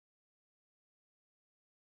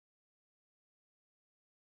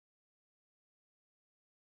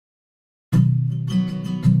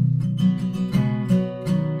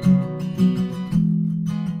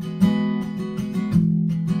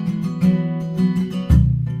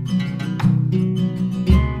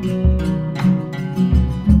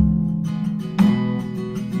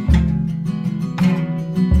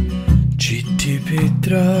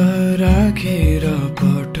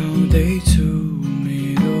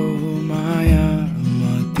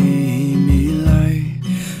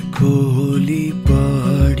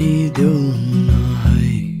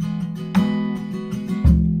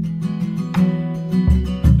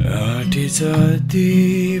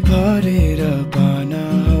ती भरेर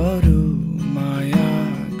पानाहरू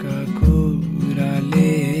मायाका कुरा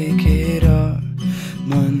लेखेर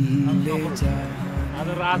मनले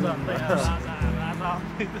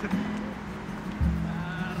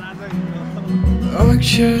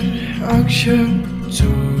अक्षर अक्षर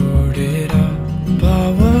जोडेर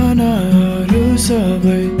भावनाहरू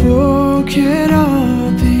सबै पोखेर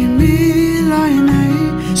तिमीलाई नै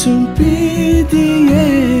सुम्पिदिए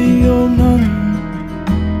यो मन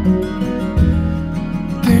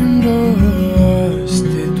तिम्रो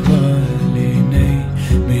अस्तित्वले नै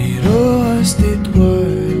मेरो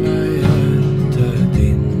अस्तित्वलाई अन्त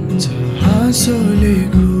दिन्छ हाँसोले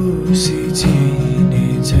खुसी चिने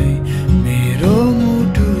झै मेरो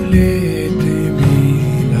मुटुले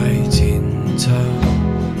तिमीलाई चिन्छ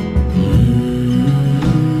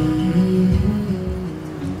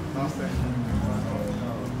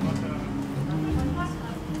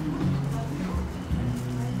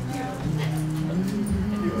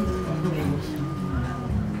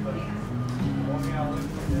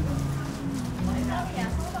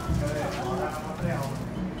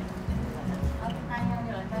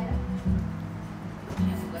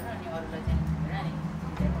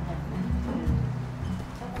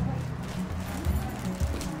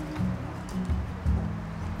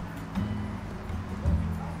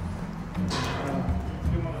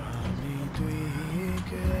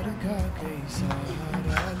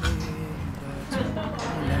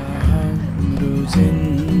हाम्रो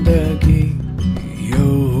जिन्दगी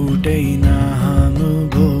एउटै नाम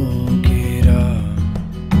बोकेर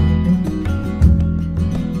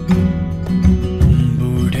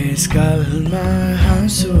बुढेसकालमा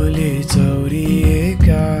हाँसोले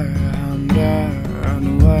चौरिएका हाम्रा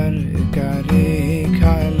अनुहारका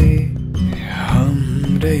रेखाले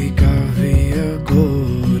हाम्रै काव्य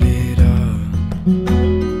कोरेर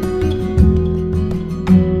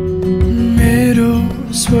मेरो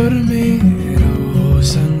स्वर मेरो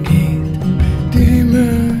सङ्गीत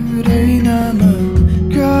तिम्रै नाम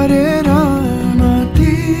गरेर म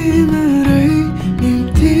तिम्रै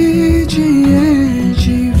निम्ति जिए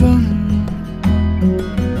जीवन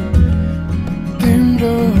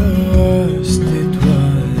तिम्रो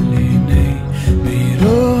अस्तित्वले नै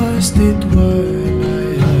मेरो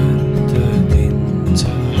अस्तित्वलाई अन्त दिन्छ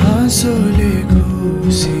हाँसोले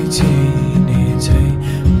खुसी चिने झै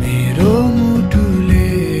मेरो मुटुले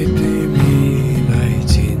तिमीलाई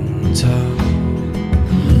चिन्छ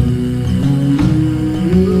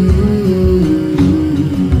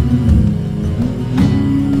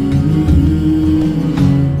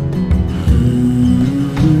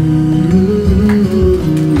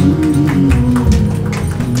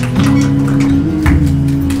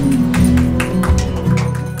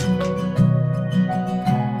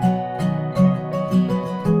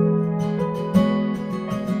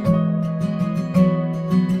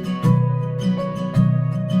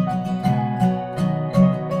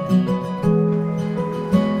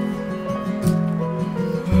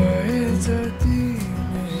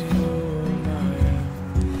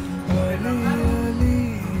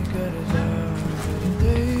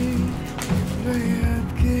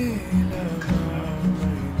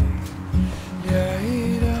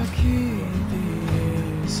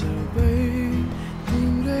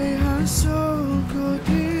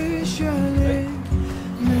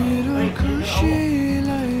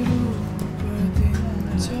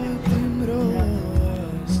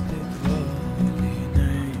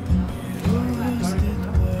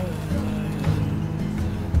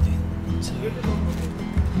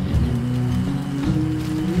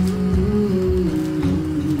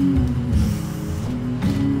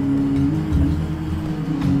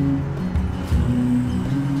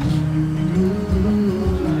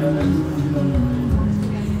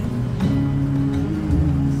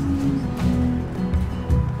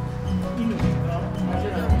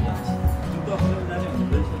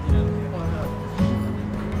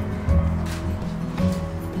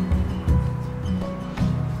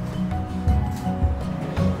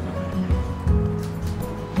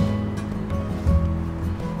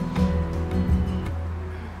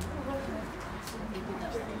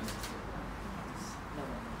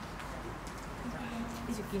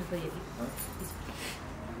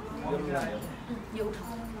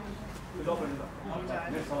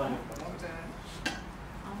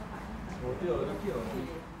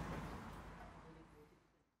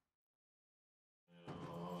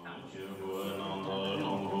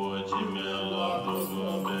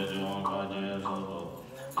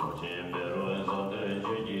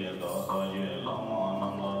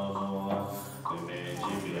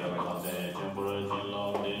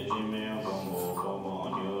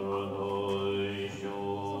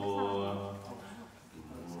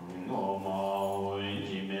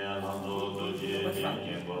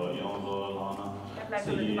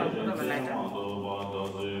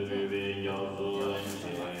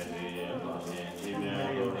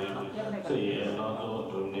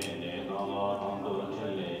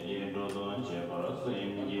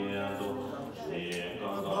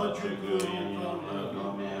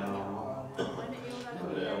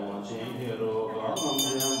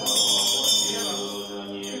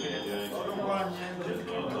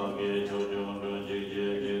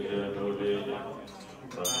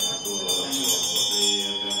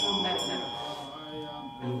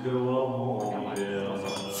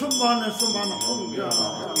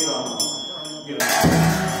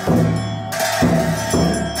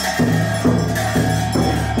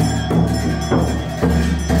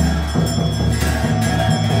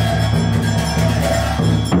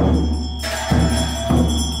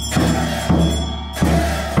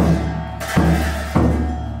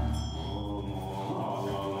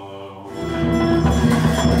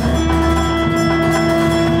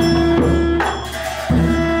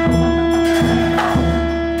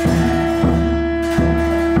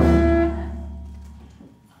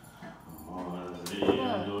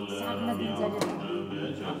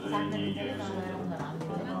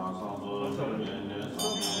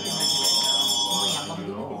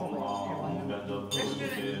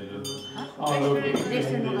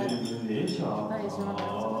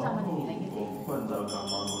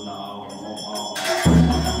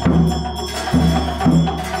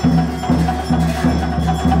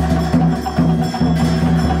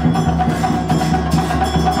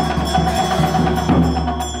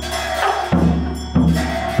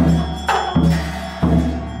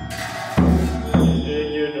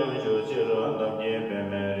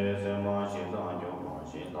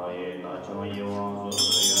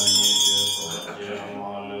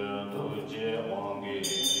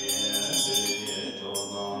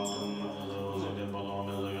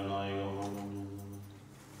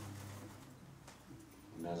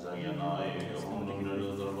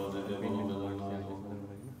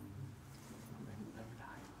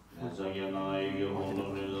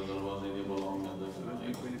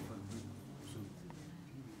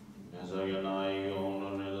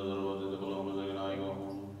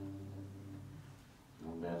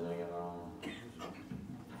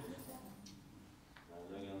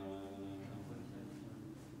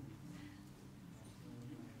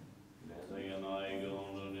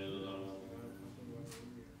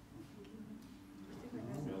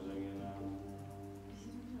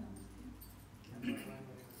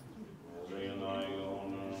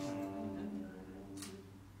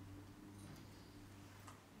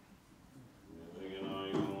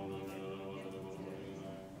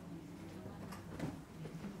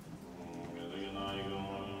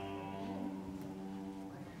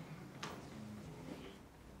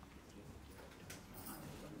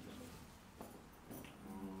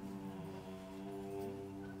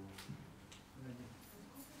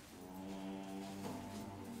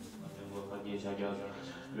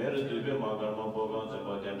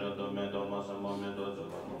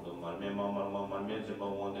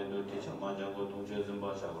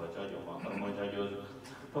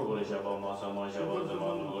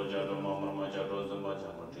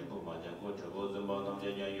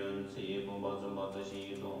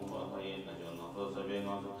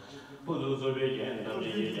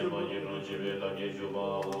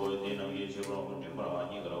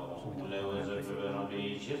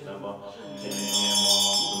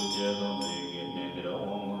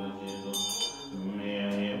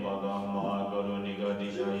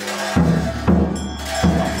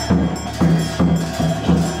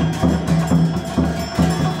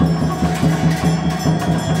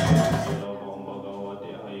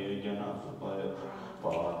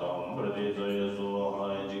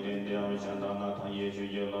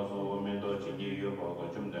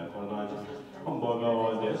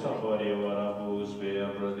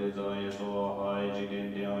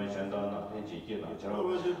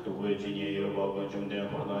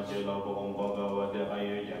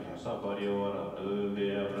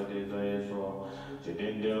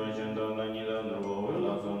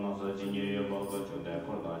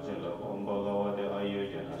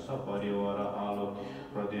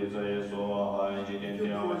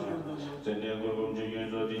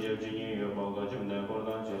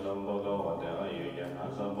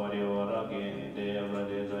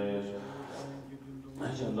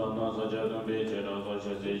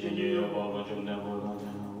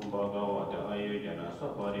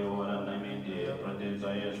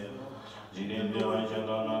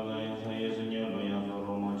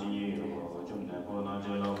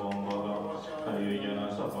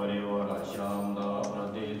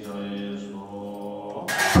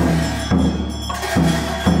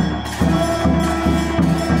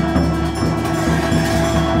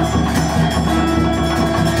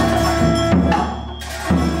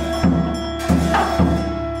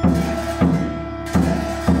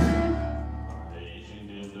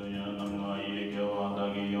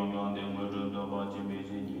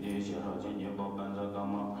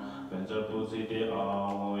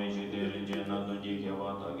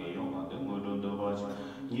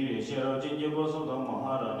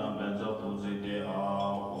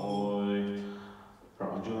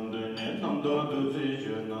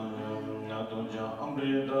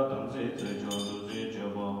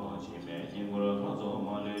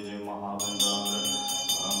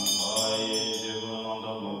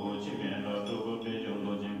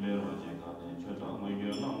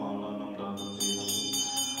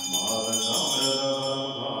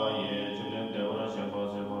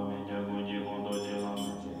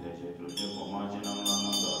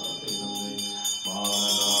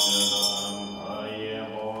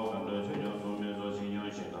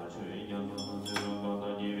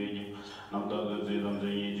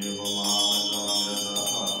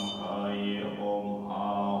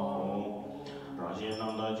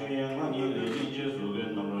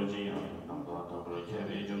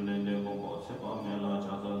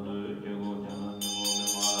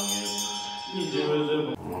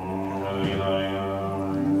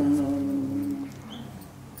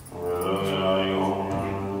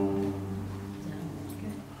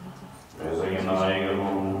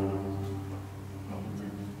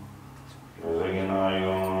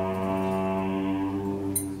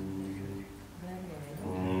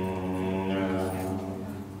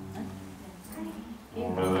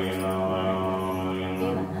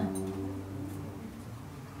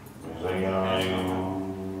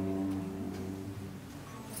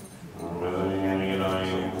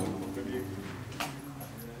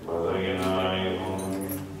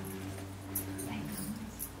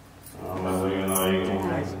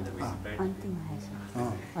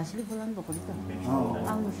Asli bulan pokoknya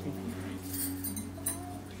angus deh.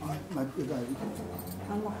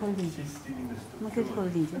 Ama holding. Makin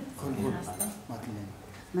holding je.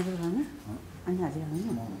 Makin mana? Ani aja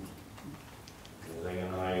mana?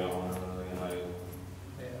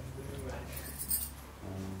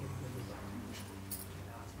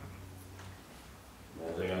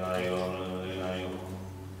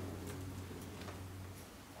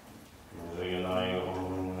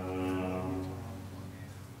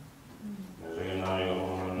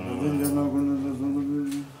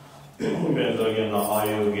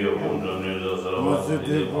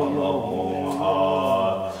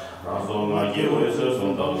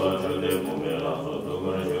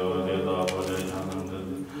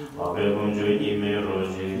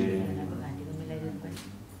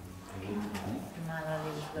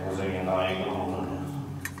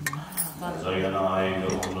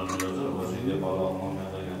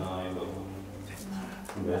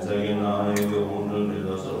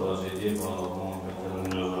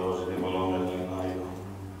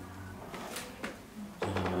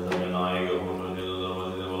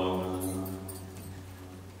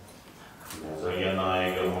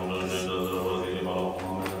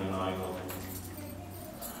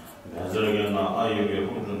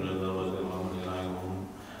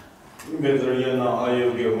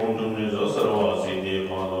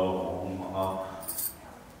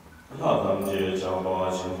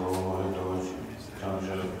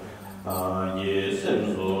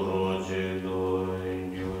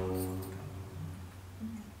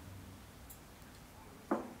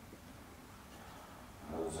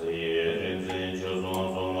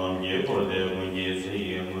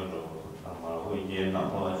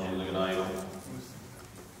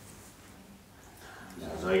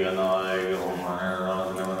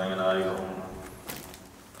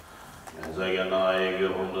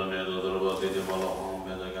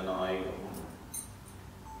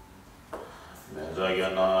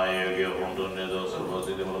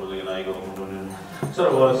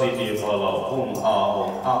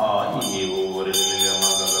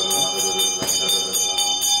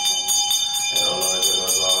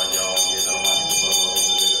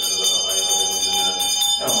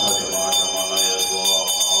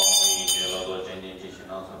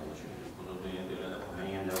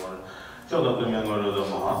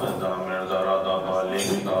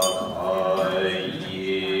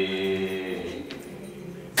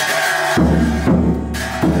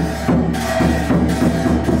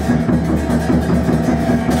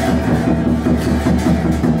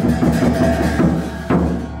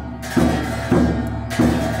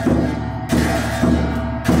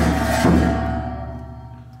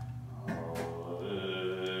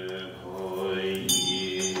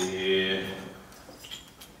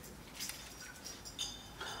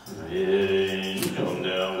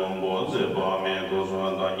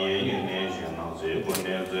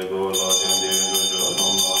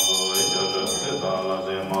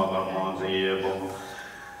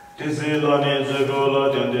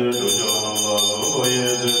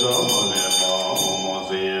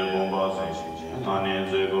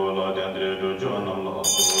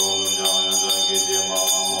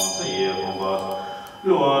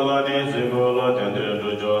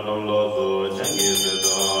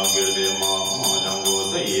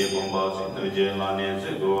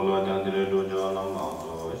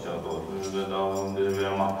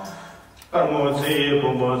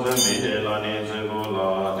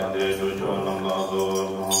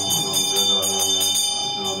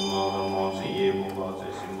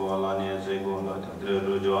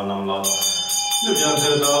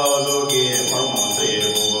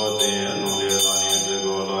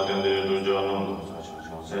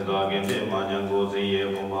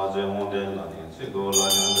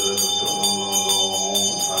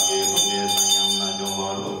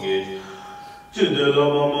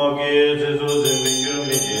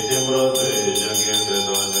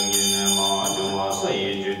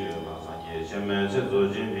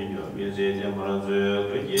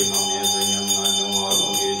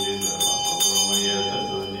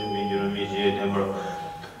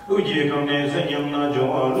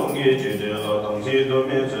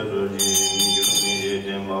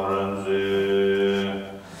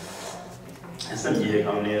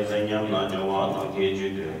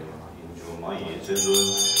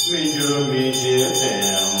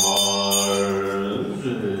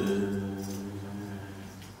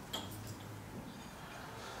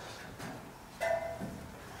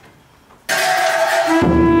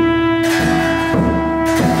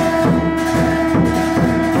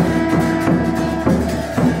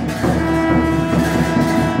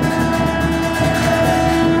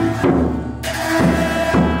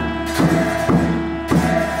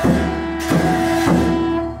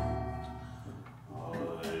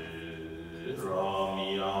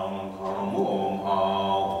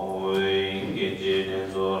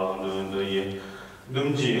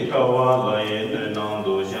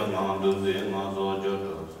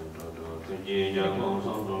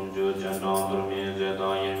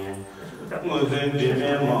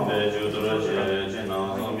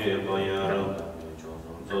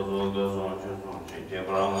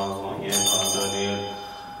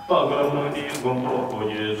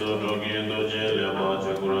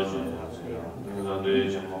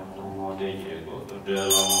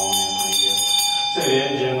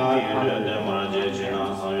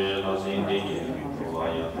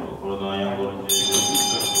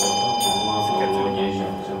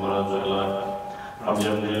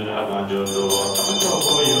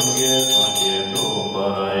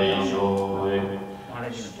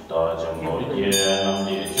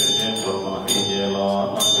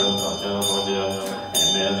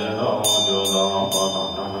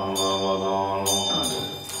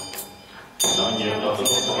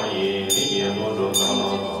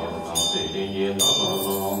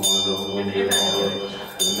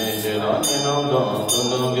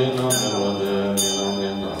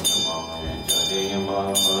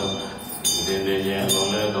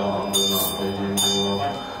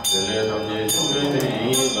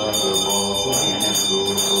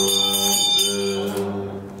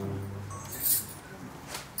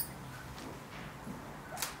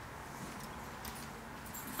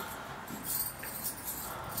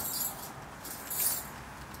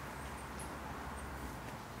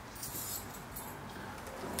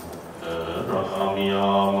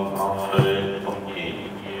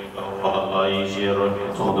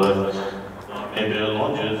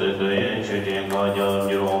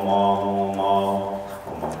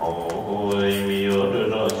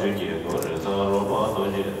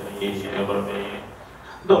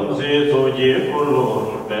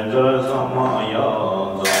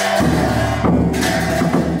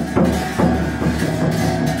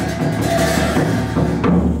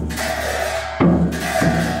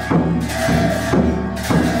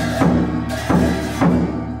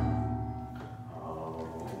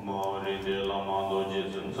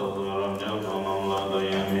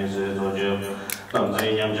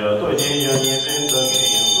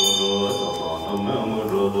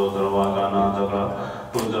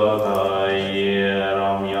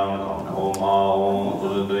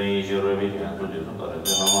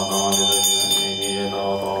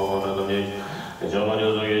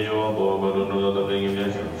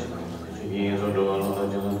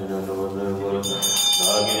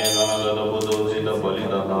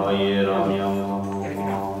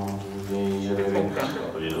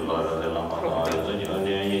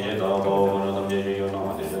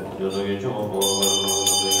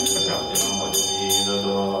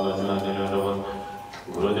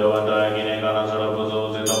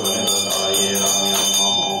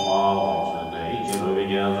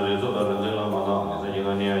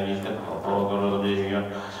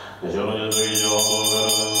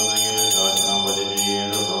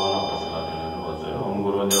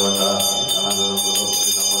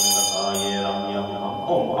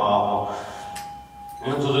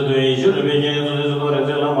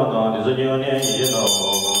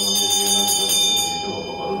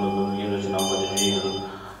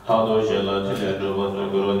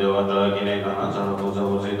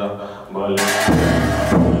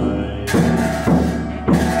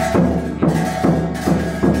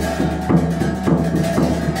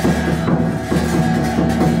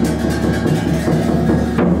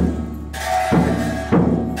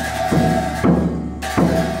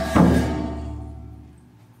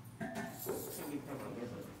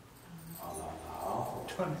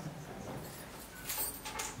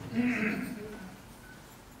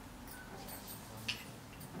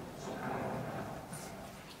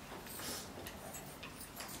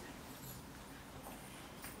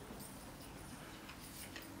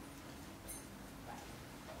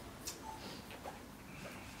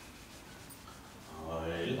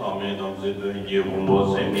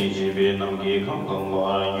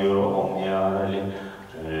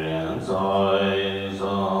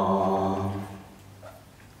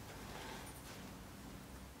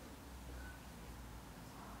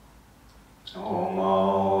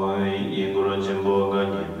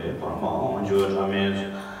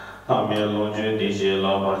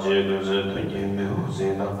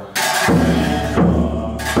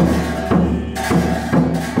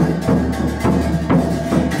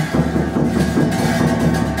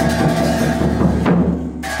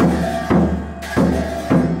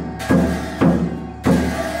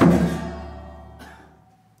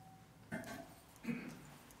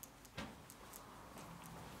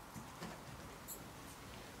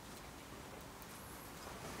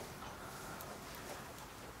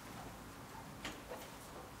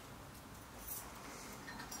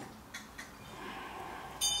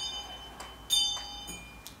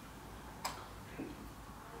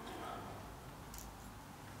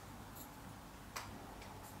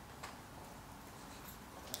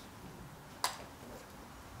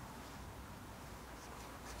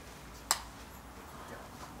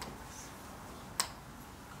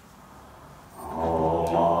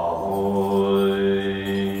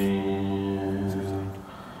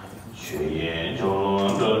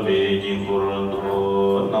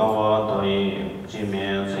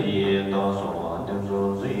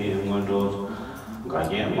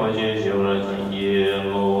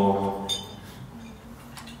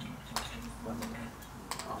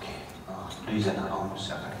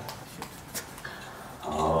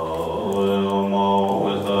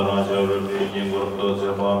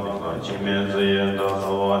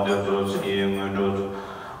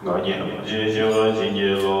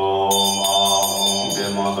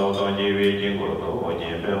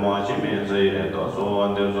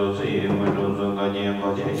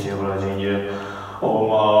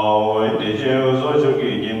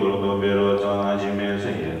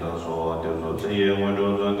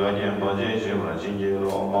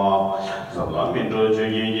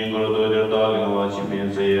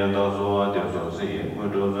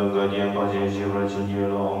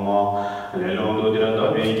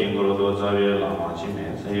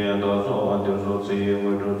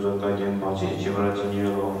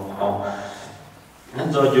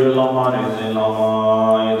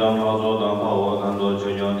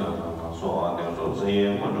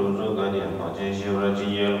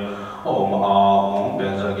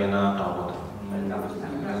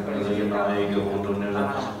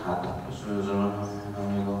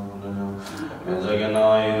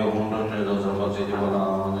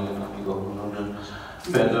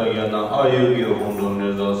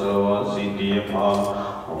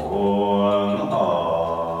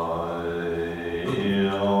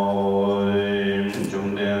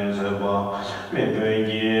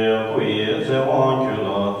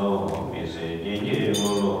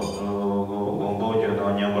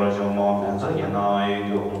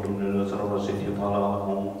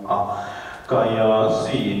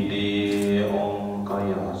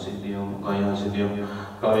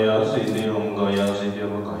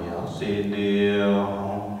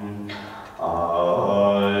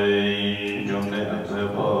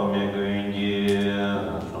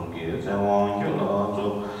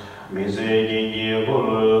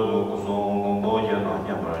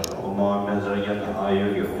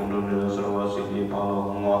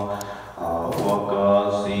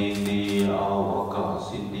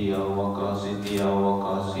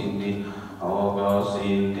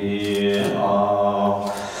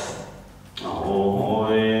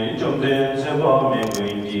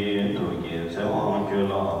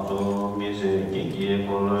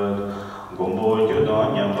 Gombo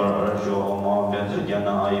Jodan Yambar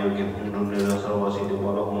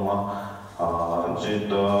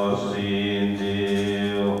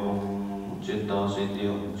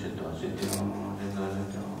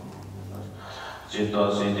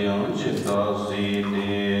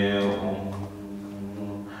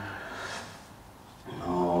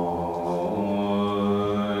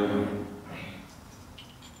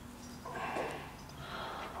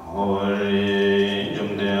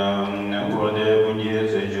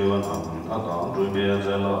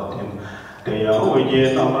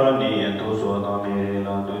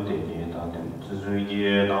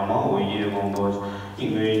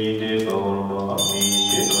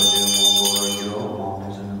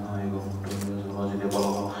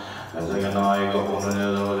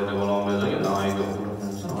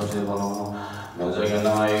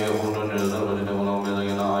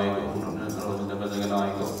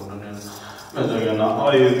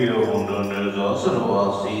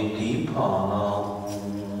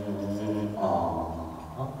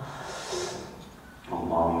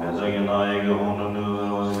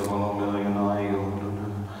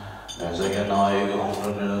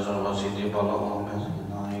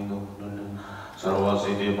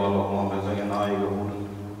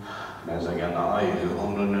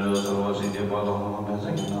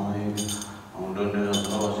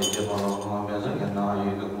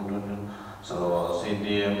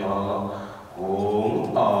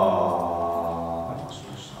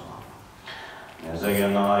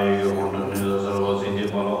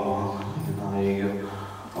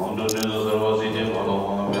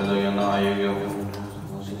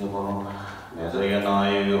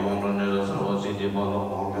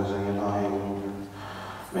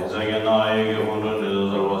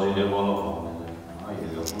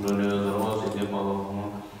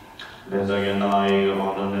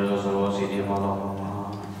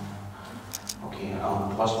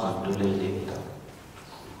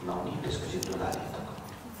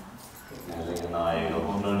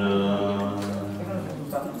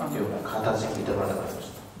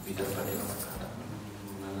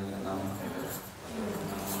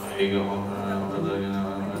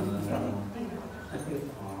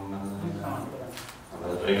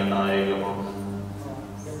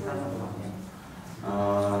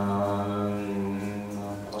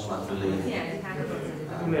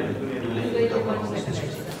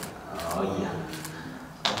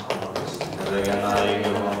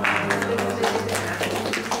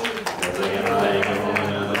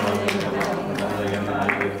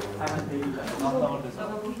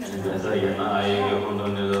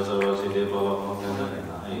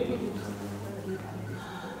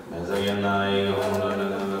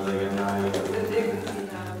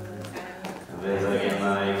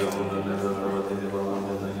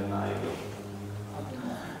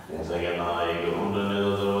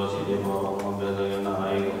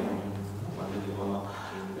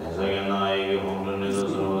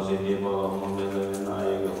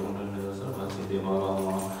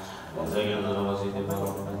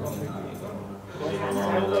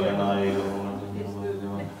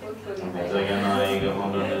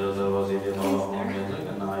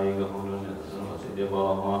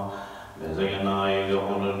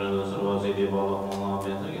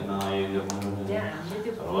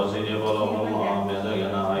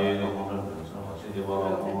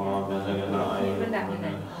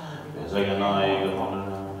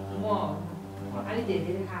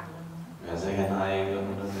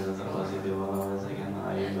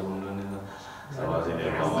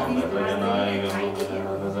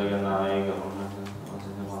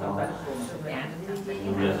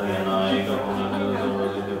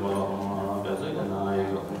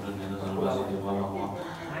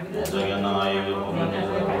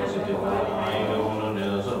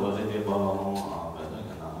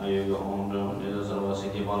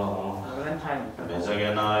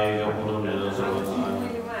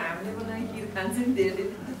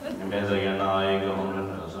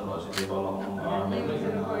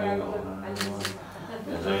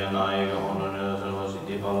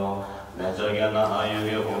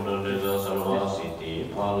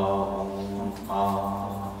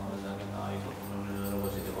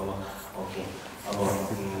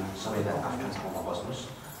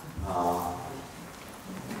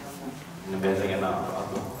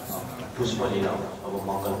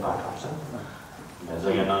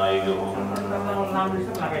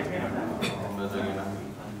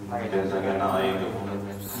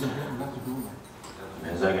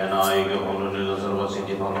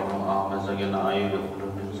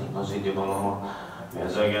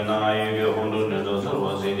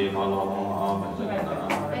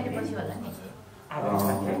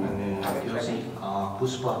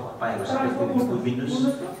पुष्प पाएको सबै उभिनुस्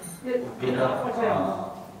उभिएर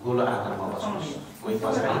गोलो आकारमा बस्नुस् कोही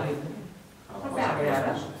पछाडि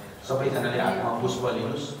सबैजनाले हातमा पुष्प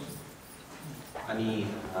लिनुस् अनि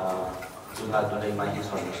दुलै माथि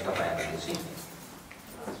छर्नुहोस् तपाईँहरूले चाहिँ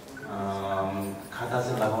खाता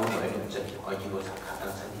चाहिँ लगाउनु भएको हुन्छ कि अघिको खाता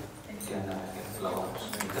छ नि त्यहाँ नराखेर लगाउनुहोस्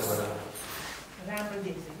भित्रबाट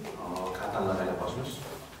खाता लगाएर बस्नुहोस्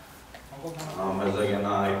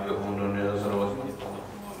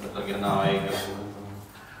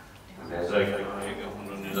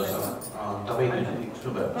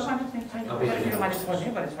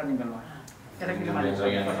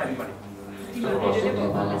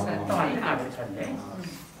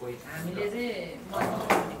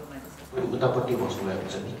उतापट्टि बस्नुभएको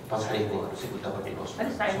हुन्छ नि पछाडिकोहरू चाहिँ उतापट्टि बस्नु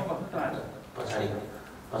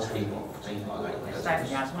पछाडिको चाहिँ अगाडि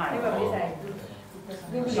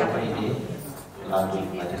सबैले लालु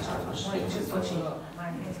माथि छर्नुहोस् एकछिनपछि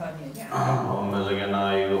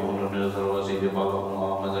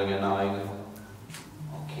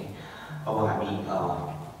ओके अब हामी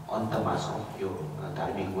अन्तमा छौँ यो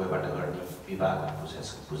धार्मिक वेबाट गर्ने विवाह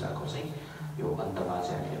पूजाको चाहिँ यो अन्तमा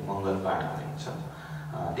चाहिँ हामीले मङ्गल पाठ गरिन्छ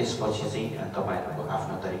त्यसपछि चाहिँ तपाईँहरूको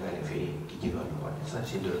आफ्नो तरिकाले फेरि के गर्नुपर्ने छ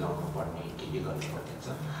सिन्दुर लाउनु पर्ने के गर्नुपर्ने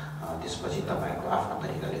छ त्यसपछि तपाईँहरूको आफ्नो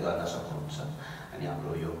तरिकाले गर्न सक्नुहुन्छ अनि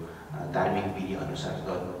हाम्रो यो धार्मिक विधि अनुसार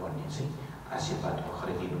गर्नुपर्ने चाहिँ आशीर्वाद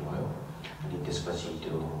भर्खरै दिनुभयो अनि त्यसपछि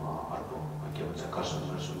त्यो अर्को के भन्छ कर्सन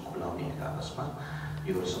खुलाउने कागजमा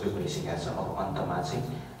यो सबै पनि सिकाएको छ अब अन्तमा चाहिँ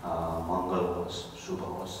मङ्गल होस् शुभ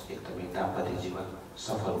होस् एकदमै दाम्पत्य जीवन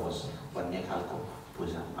सफल होस् भन्ने खालको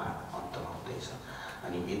पूजा पाठ अन्तमा हुँदैछ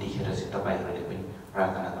अनि यतिखेर चाहिँ तपाईँहरूले पनि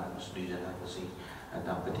प्रार्थना गर्नुहोस् दुईजनाको चाहिँ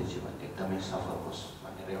दाम्पत्य जीवन एकदमै सफल होस्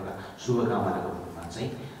भनेर एउटा शुभकामनाको रूपमा चाहिँ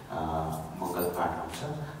मङ्गल पाठ हुन्छ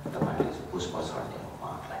तपाईँहरूले चाहिँ पुष्प छर्ने हो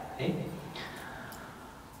उहाँहरूलाई है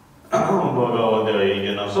भगवते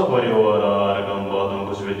ऐकिन सपरिवारकं वादं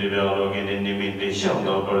पुष्पिदिव्यालोकिनि निमित्ते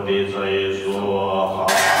शब्दप्रतिशये स्वाहा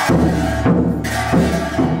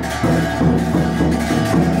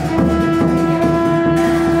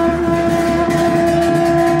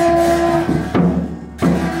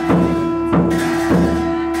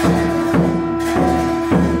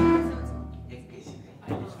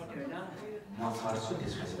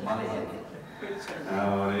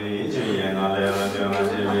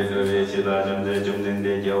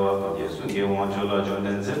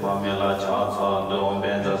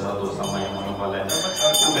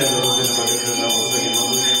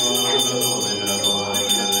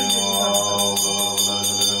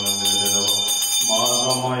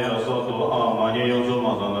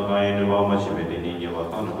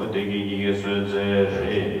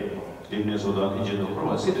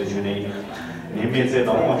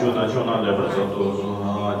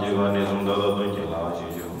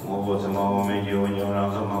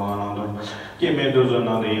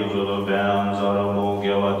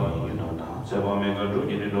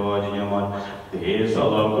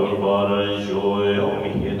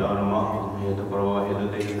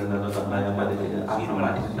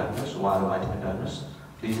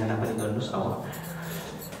दुईजना पनि गर्नुहोस् अब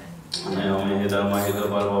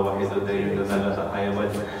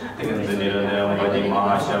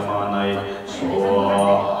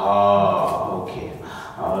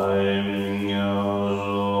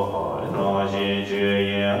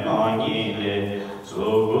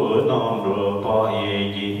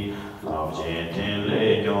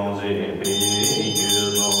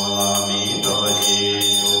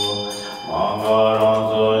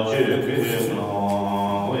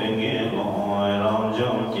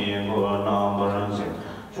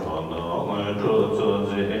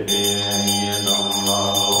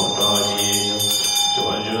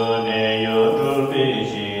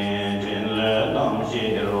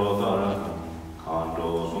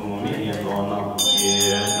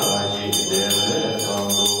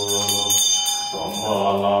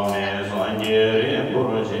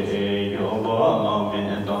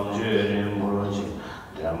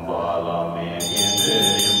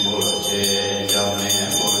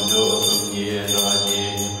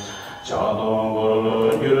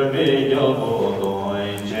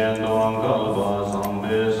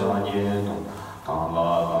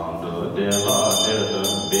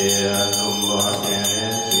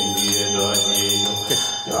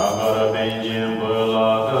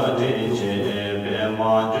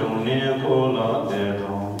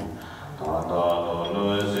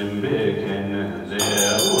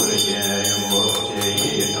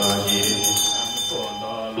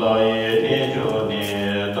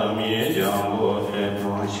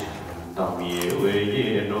Tami we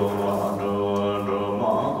ye do ma do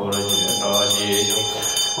ma ko re ta ji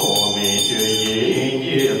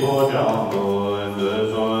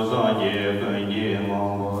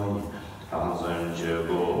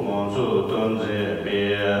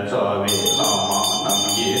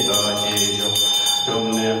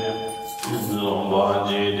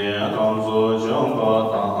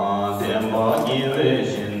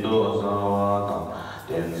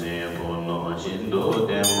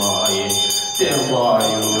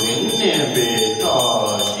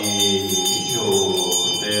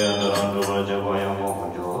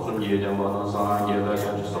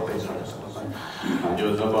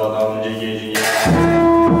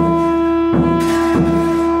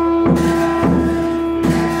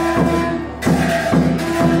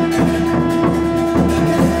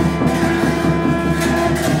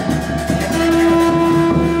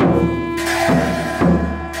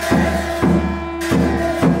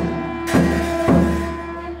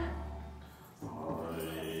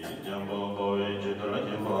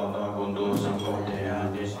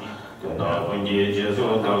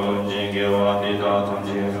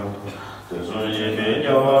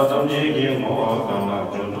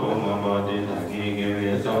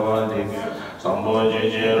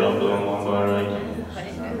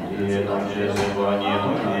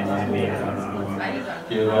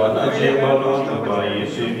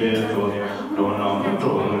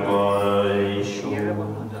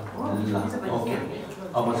okay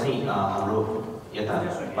अब चाहिँ हाम्रो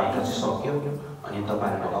यताबाट चाहिँ सक्यो अनि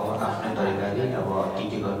तपाईँहरू अब आफ्नै तरिकाले अब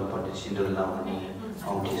के गर्नुपर्ने सिन्दुर लगाउने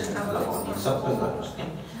औँठी लगाउने सबै गर्नुहोस् नि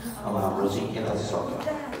अब हाम्रो चाहिँ यता चाहिँ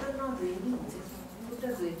सक्यो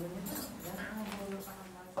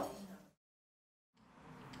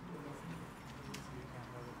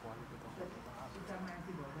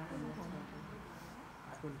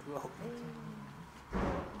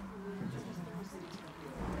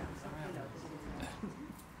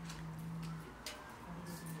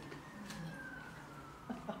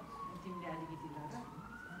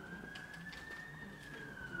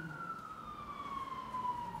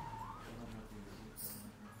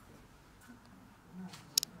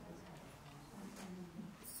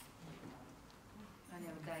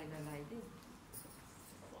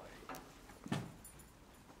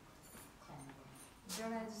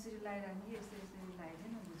जसरी लगाइराख्ने यस्तो यसरी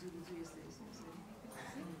लगाइदिएन गुजु गुजु यस्तो यस्तो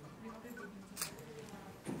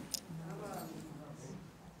अब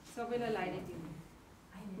सबैलाई लगाइदिए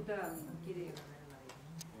उता के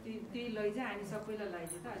अरे त्यही लैजा अनि सबैलाई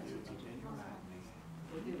लगाइदिए त अलि छिटो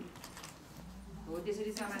हो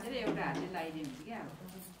त्यसरी समातेर एउटा हातले लगाइदियो हुन्छ क्या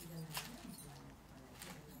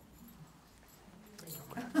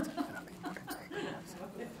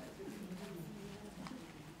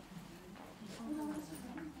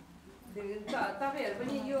तपाईँहरू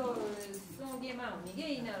पनि यो सौकेमा हुने के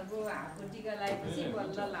यिनीहरूको हातको टिका लगाएपछि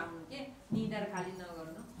बल्ल लाउनु के निधार खाली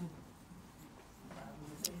नगर्नु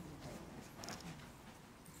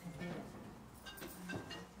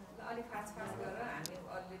अलिक फास्ट फास्ट गरेर हामी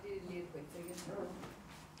अलरेडी लेट भइसक्यो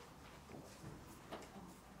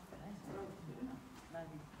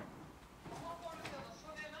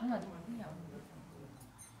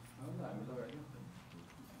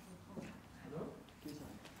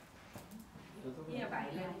यहाँ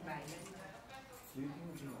भाइलाई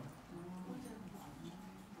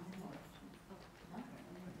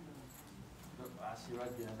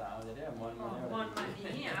आशीर्वाद दिन त आउँदैन मनमा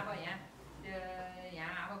नि अब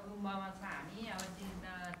यहाँ अब गुम्बामा छ हामी अब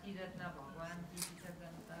तीरत्न भगवान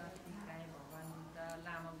तीर्थगन्त तीर्काय भगवान बुद्ध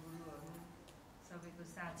लामा गुरुहरू सबैको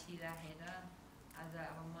साक्षी राखेर आज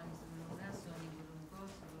अब मनिष गुरुङ र सोनी गुरुङको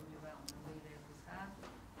शुभ विवाह हुन गइरहेको छ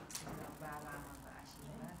बाबा आमाको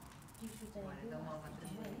आशीर्वाद भनेर म मात्रै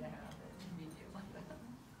बोलिरहेको भिडियोमा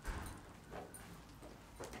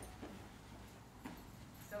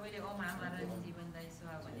सबैले ओम आमा र जीवनदायी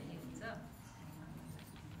सुहा भन्ने हुन्छ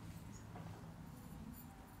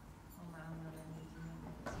ओम आमा र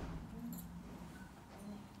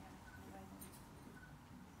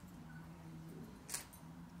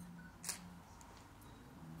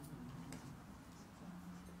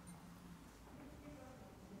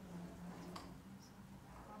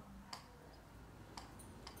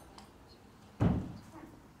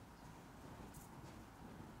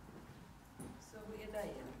यता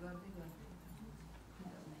हेल्प गर्दै गर्दै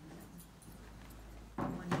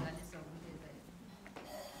मनिकाले सबैले यता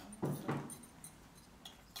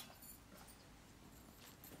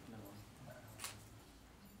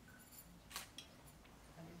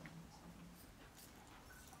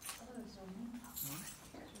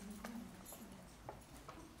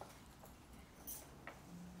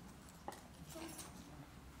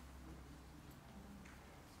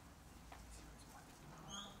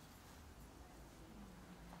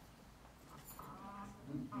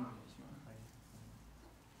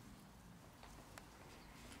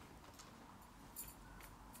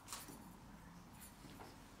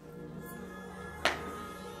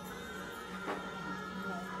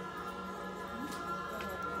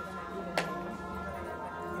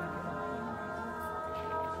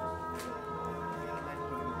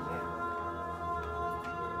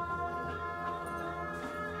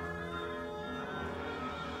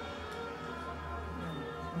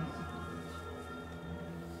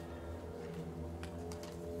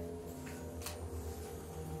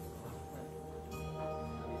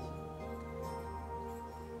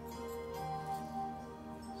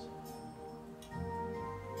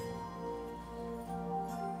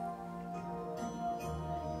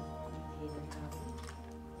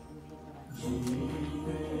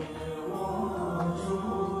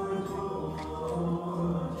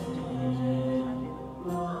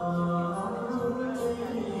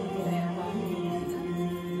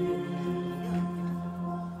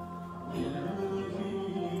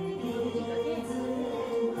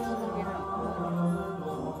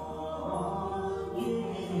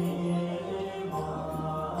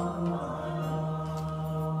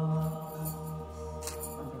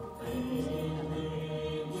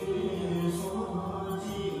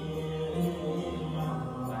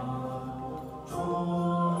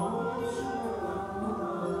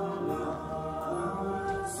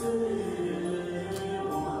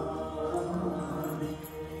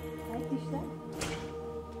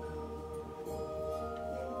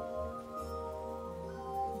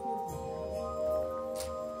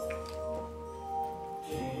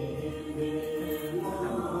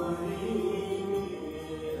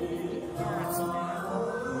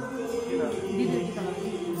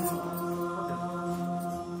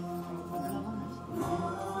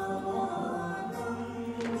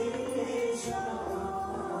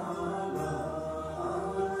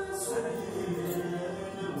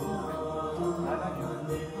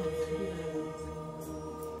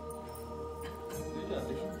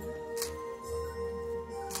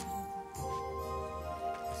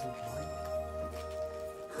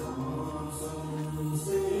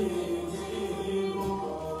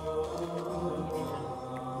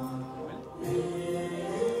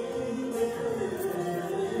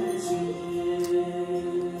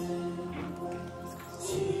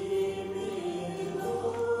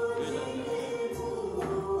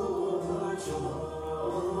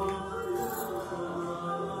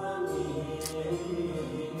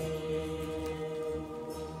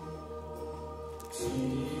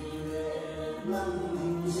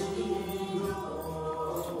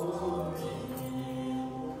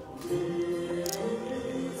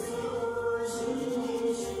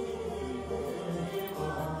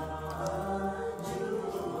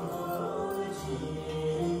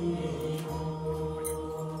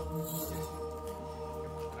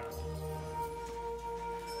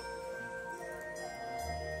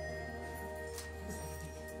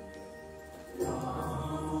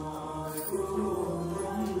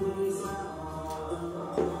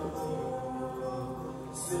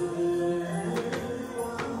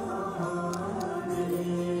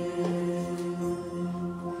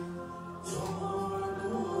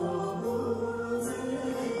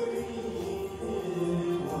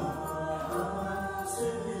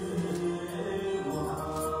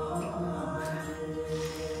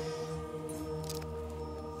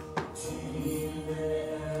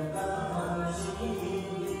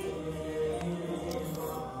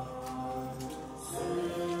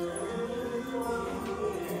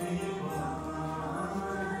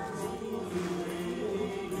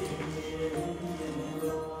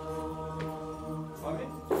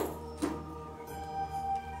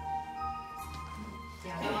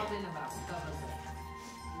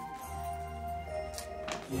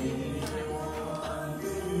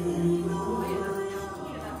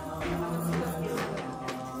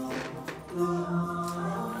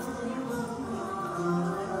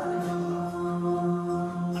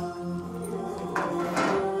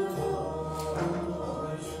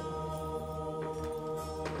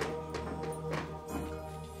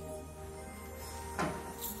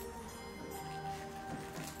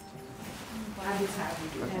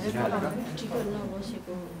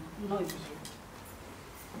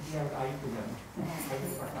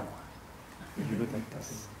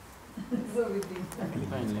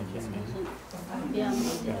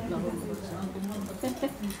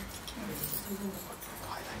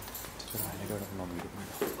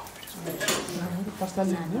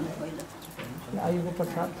आयुको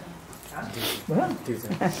प्रसाद भयो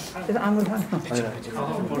त्यो आँगुर खानु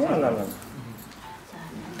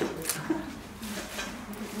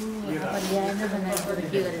ल्याएन बनाएर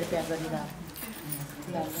के गरेर प्याक गरिरहेको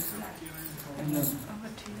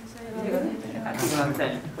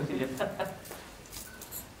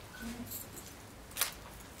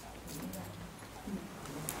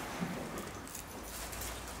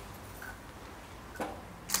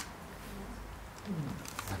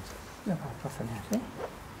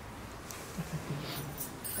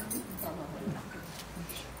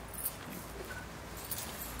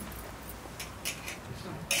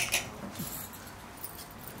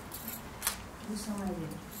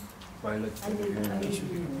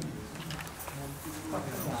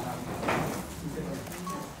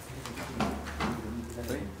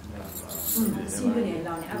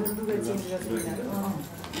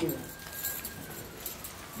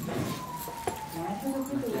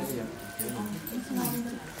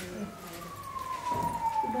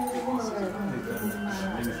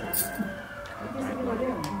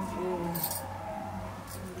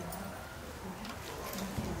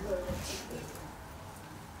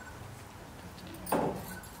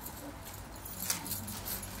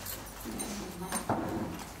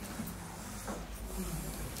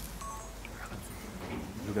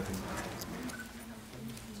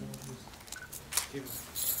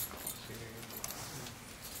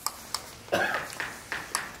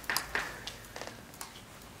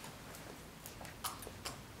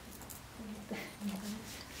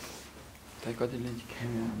कति लिन्छ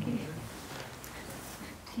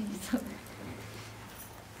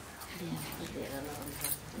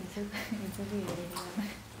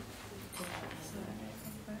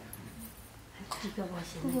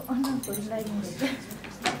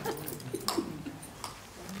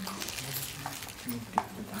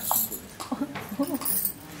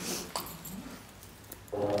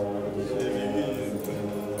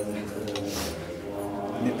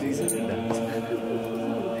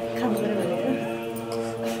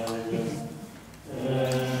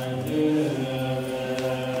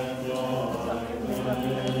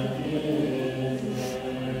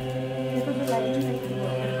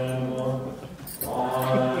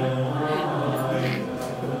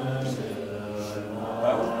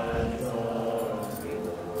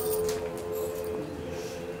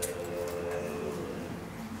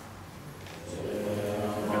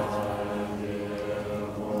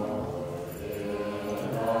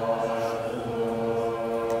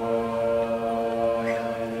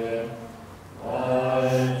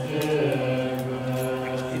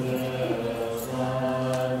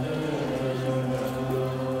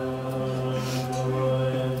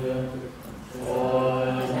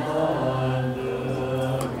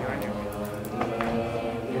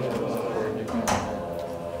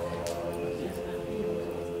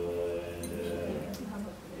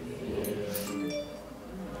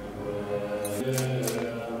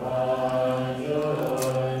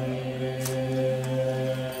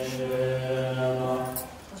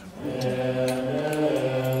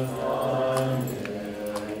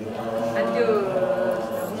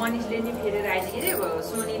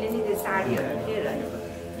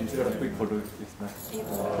एउटा क्विक फोटो त्यसमा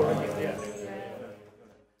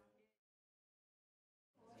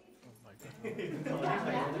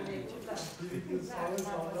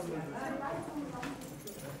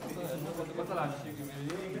कता लाग्छ कि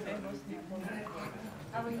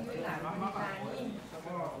अब यो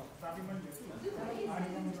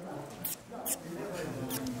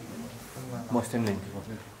मस्टेन लिन्छु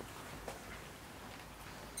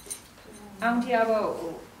औँठी अब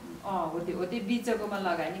हो त्यो बिचकोमा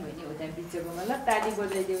लगाए नि भयो नि हो त्यहाँ बिचकोमा ल ताली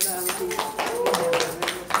बजाइदेऊ ल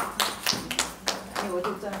अब हो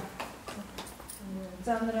त्यो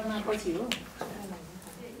चन्द्रमा पछि हो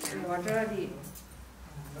हटारी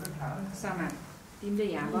सामान तिमीले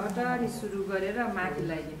यहाँबाट सुरु गरेर माथि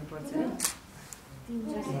लगाइदिनुपर्छ है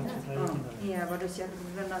यहाँबाट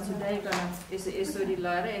स्याक्रेर नछुटाइकन यसरी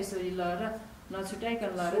लगाएर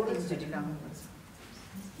नछुटाइकन लगाएर तिनचोटि लगाउनुपर्छ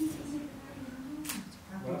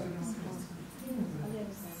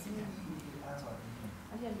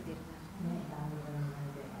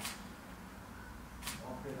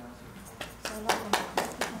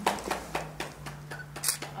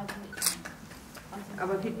अब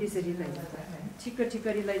फेरि त्यसरी लैजान्छ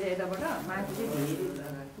ठिक्करी लैजाए यताबाट माथि चाहिँ धेरै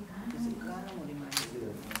राम्ररी माथि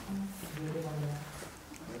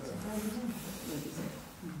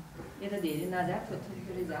यता धेरै नजा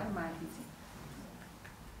थोरै जा माथि चाहिँ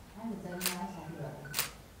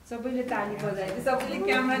सबैले ताली बजाएर सबैले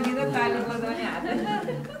क्यामेरा लिँदा ताली बजाउने हात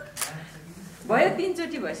भयो 3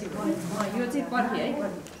 चोटि भएपछि यो चाहिँ पर्खे है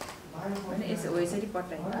अनि यसो हो यसरी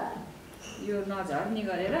पट्टाइ यो नझर्ने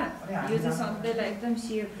गरेर यो चाहिँ सधैँलाई एकदम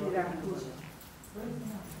सेफ राख्नु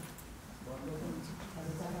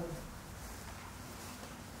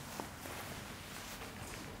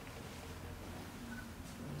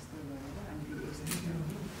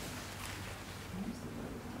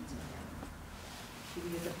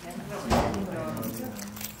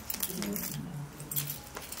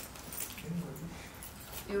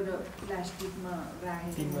एउटा प्लास्टिकमा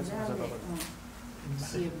राखेर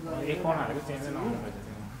सेभ गरेर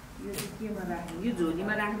यो चाहिँ केमा राख्नु यो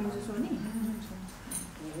झोलीमा राखिदिन्छ सोनी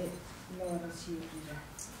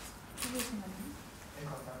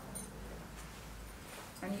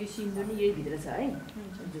अनि यो सिन्दुर नि यही भित्र छ है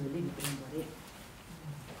झोली भित्र गरे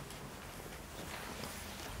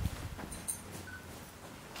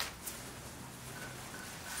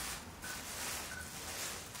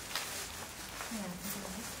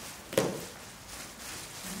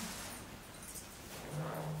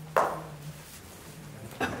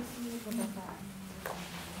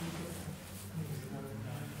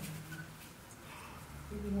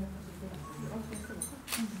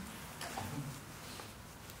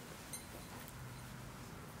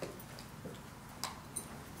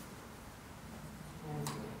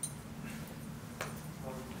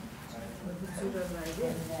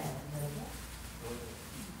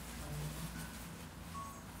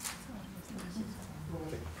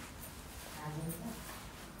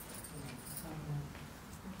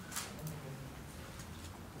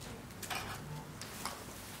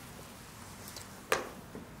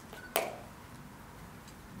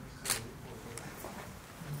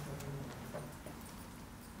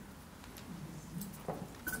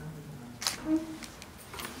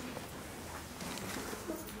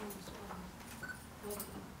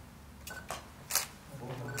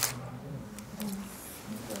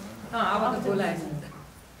अब त बोलाएछ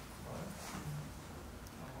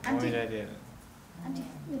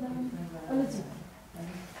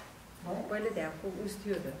पहिले त्यहाँको उस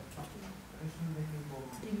थियो त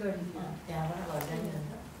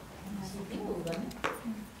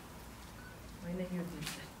होइन यो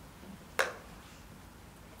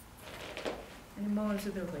अनि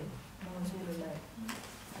मङ्गलसूत्र भयो मङ्गलसूत्र लगायो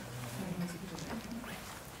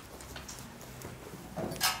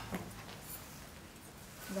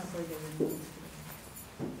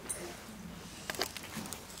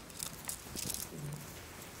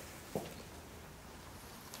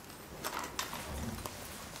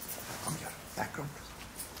Background.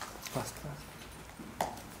 Fast.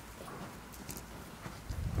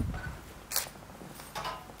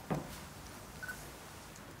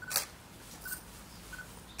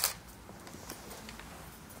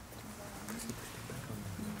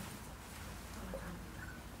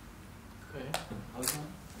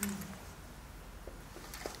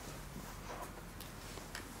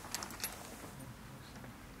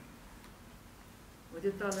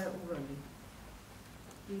 त्यो तल उगर्ने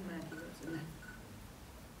कि माथि गर्छ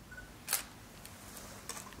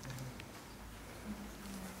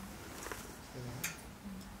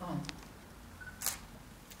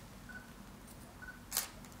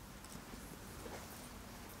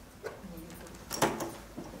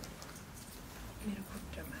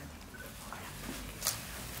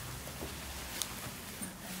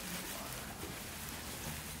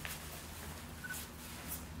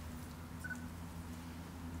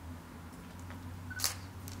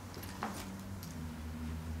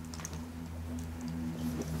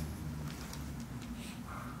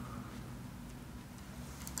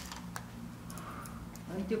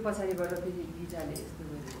त्यो पछाडिबाट फेरि बिजाले यस्तो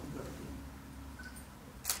गरेर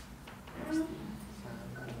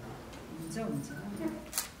हुन्छ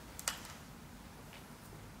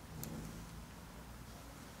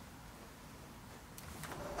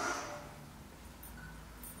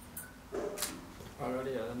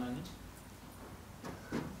अगाडि हेर नानी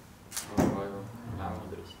भयो लामो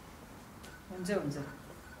हुँदो रहेछ हुन्छ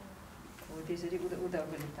हो त्यसरी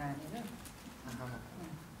उतापट्टि तानेर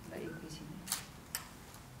ल एकैछिन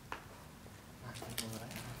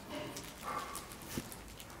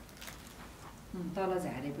तल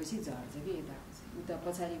झारेपछि झर्छ कि यताको चाहिँ उता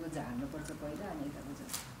पछाडिको झार्नुपर्छ पहिला अनि यताको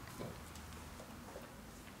झर्छ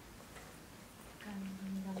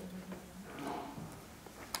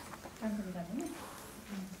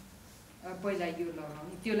पहिला यो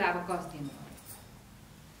लगाउने त्यसलाई अब कस दिनु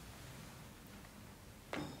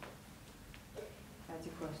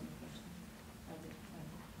अझै कस्नुपर्छ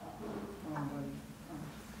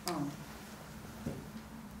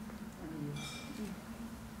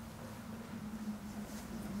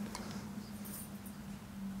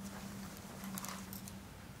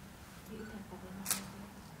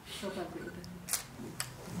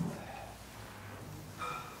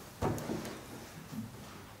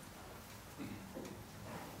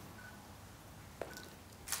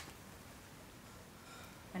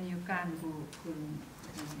अनि यो कानको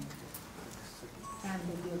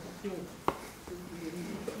कानको त्यो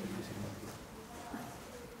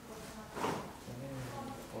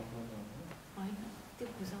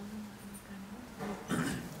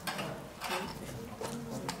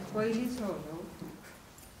पहिले छ होला हौ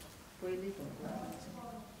पहिले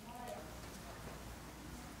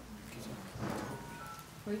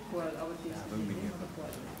खोइ खोल अब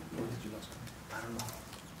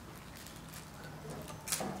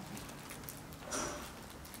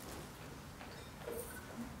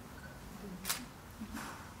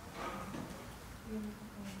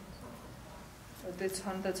त्यो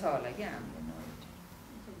छन् त छ होला कि हाम्रो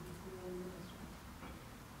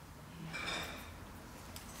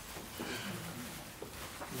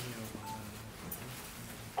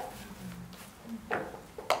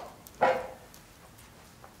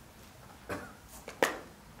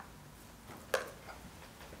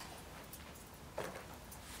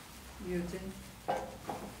यो चाहिँ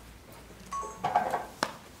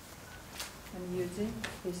अनि यो चाहिँ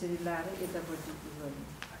त्यसरी लाएर यतापट्टि गर्ने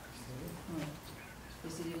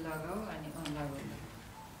त्यसरी लगाऊ अनि लगाऊ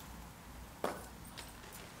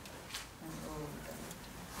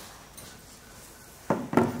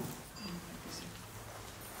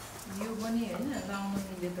यो पनि होइन लाउनु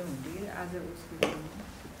मिले त हुन्थ्यो कि आज उसको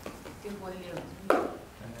त्यो बलियो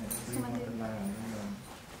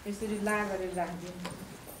यसरी ला गरेर राखिदिनु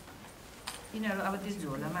यिनीहरू अब त्यो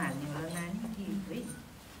झोलामा हाल्ने होला नानी कि है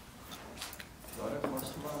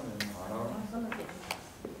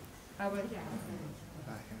अब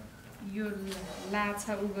यो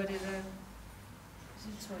लाछा उ गरेर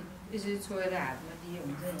यसरी छोएर हातमा दिए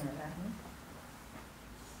हुन्छ यहाँ राख्नु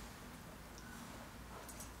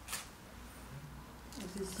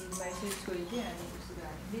यसरी सिलमा यसरी छोइदिएँ अनि उसरी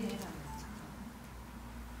हालिदिएँ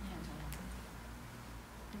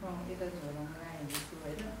यता झोलामा राखेर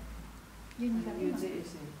छोएर यो चाहिँ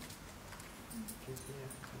यसरी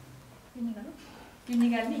त्यो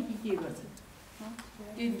निकाल्ने कि के गर्छ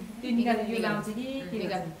त्यो निकालेर यो लाउँछ कि के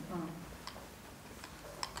गर्छ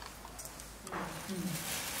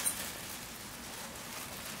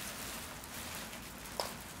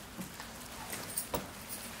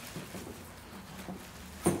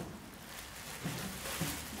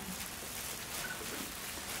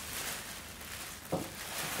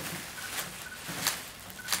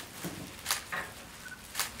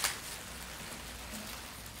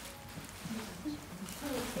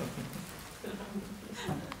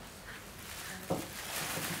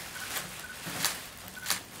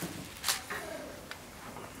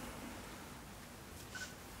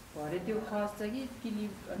भरे त्यो खस्छ कि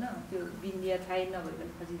क्लिप होइन त्यो बिन्दिया थाहै नभइकन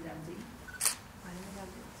खसी जान्छ कि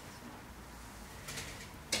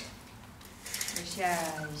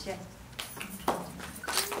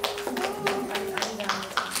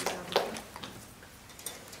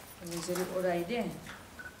यसरी ओढाइदिएँ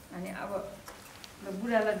अनि अब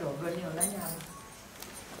बुढालाई ढोक गर्ने होला नि अब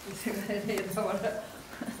त्यसो गरेर यताबाट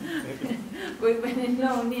कोही पनि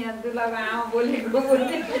नहुने अन्त लगा आमा बोलेको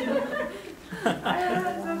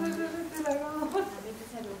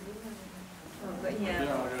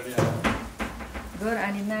घर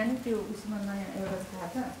अनि नानी त्यो उसमा नयाँ एउटा थाहा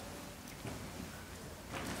छ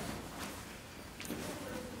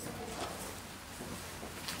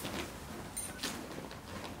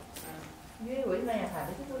यही हो नयाँ थाहा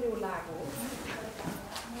चाहिँ कसले लगाएको हो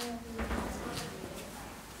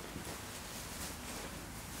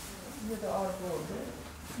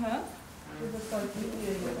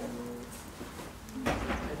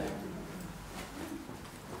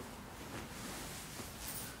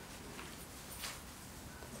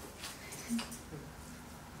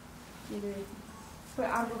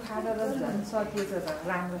अर्को खाँदा र झन् सकिएछ त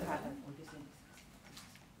राम्रो खाँदा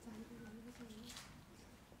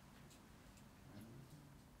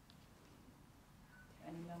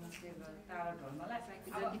टावर ढल्मलाई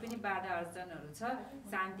जति पनि बाधा अर्चनहरू छ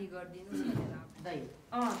शान्ति गरिदिनु दही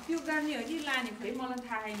त्यो गर्ने हो कि लाने खोइ मलाई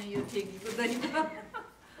थाहा छैन यो ठेकीको दही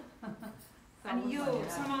अनि यो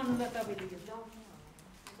समाउनु ल तपाईँले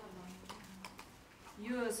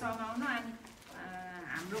यो समाउनु अनि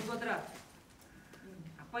हाम्रो गोत्र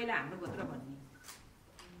पहिला हाम्रो गोत्र भन्ने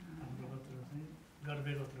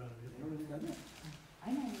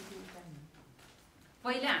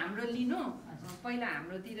पहिला हाम्रो लिनु पहिला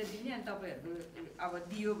हाम्रोतिर दिने अनि तपाईँहरूको अब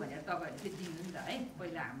दियो भनेर तपाईँहरूले चाहिँ दिनु नि त है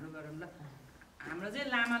पहिला हाम्रो गरौँ ल हाम्रो चाहिँ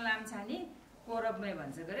लामा लाम्छाने कोरबमै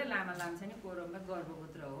भन्छ के अरे लामा लाम्छाने कोरबमै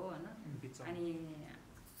गर्भगोत्र हो होइन अनि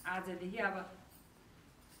आजदेखि अब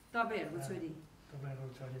तपाईँहरूको छोरी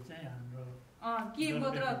के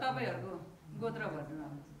गोत्र तपाईँहरूको गोत्र भन्नु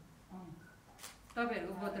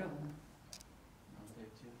तपाईँहरूको गोत्र भन्नु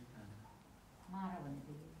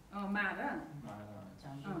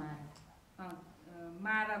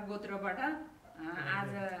मारा गोत्रबाट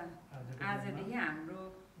आजदेखि हाम्रो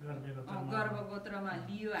गर्भगोत्रमा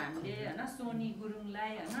लियो हामीले होइन सोनी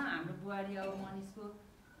गुरुङलाई होइन हाम्रो बुहारी अब मनिषको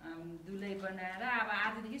दुलै बनाएर अब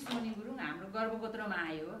आजदेखि सोनी गुरुङ हाम्रो गर्भगोत्रमा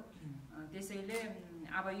आयो त्यसैले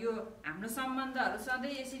अब यो हाम्रो सम्बन्धहरू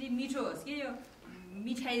सधैँ यसरी मिठो होस् कि यो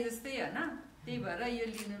मिठाई जस्तै होइन त्यही भएर यो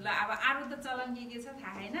लिनु ल अब अरू त चलन के छ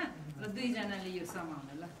थाहा छैन र दुईजनाले यो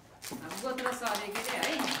समाउनु ल अब गोत्र सरेको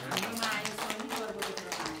अरे है हाम्रोमा आयो सोनी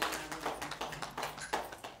गर्भगोत्रमा आयो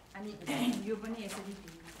अनि यो पनि यसरी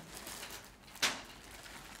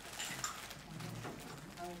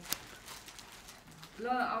ल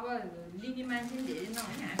अब लिने मान्छे पनि धेरै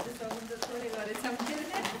नहुने हामी त सबै त थोरै गरेछौँ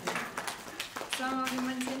समाउने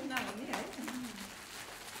मान्छे पनि नहुने है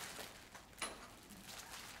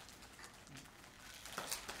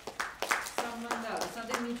सम्बन्धहरू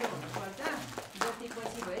सधैँ मिठो हुनुपर्छ जति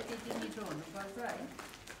पछि भयो त्यति मिठो हुनुपर्छ है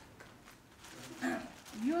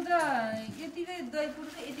यो त यतिकै दहीपुर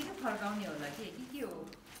त यतिकै फर्काउने होला के हो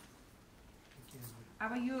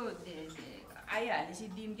अब यो आइहालेपछि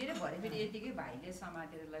दिम के अरे भरे फेरि यतिकै भाइले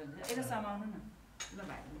समातेर लाई हुन्छ यता समाउनु न ल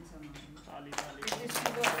भाइले समाउनु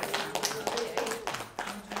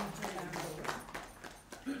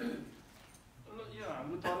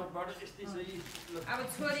अब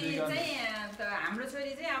छोरी चाहिँ हाम्रो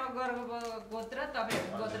छोरी चाहिँ अब गर्भगोत्र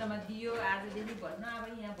तपाईँहरूको गोत्रमा दियो आजदेखि भन्नु अब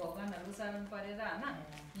यहाँ भगवान्हरूको शरण परेर होइन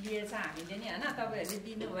लिएछ हामीले नि होइन तपाईँहरूले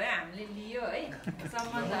दिनुभयो हामीले लियो है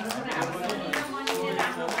सम्बन्धहरू पनि अब हामीले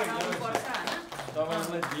राम्रो बनाउनु पर्छ होइन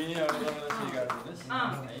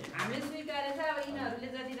हामीले स्वीकारेछ अब यिनीहरूले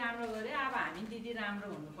जति राम्रो गर्यो अब हामी त्यति राम्रो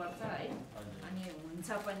हुनुपर्छ है अनि हुन्छ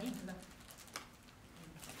पनि ल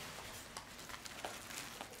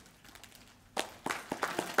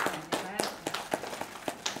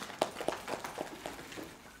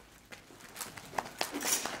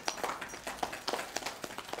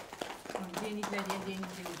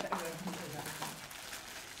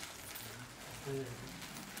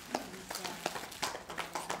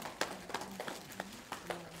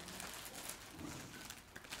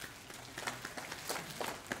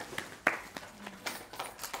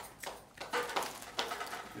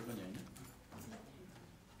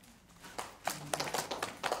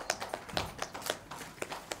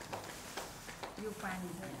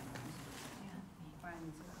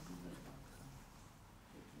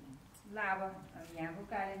ल अब यहाँको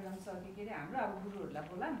कार्यक्रम सक्यो के अरे हाम्रो अब गुरुहरूलाई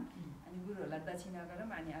बोलाऊँ अनि गुरुहरूलाई दक्षिणा गरौँ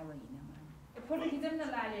अनि अब हिँडौँ फोटो खिचौँ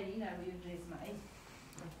न लाले यिनीहरू यो ड्रेसमा है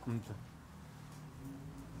हुन्छ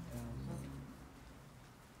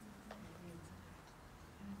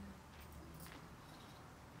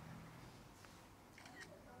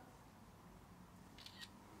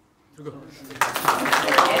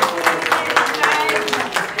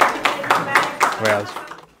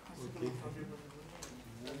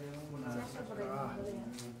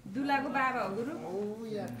दुलाको बाबा हो गुरु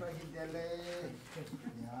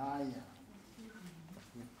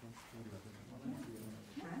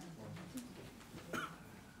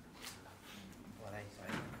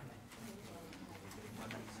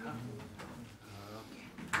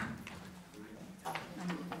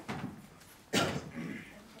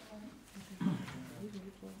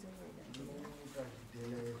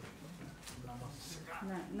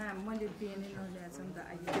ना मैले पेनै नल्याएको छु नि त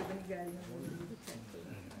अहिले त्यो पनि गाडीमा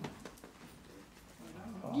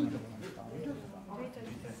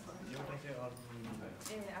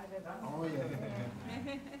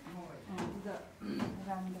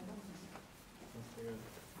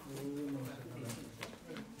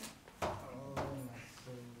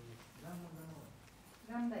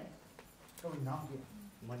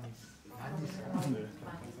Manish.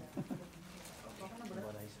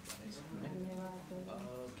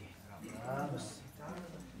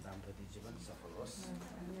 दाम्पत्य जीवन सफल होस्।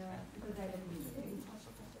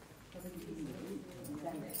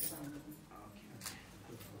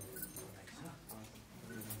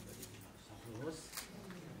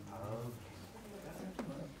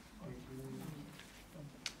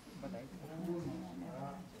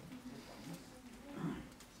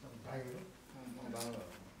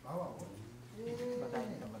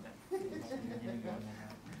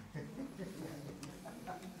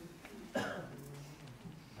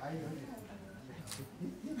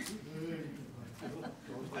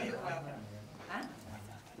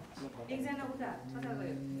 एकजना उता कता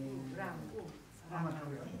गयो राम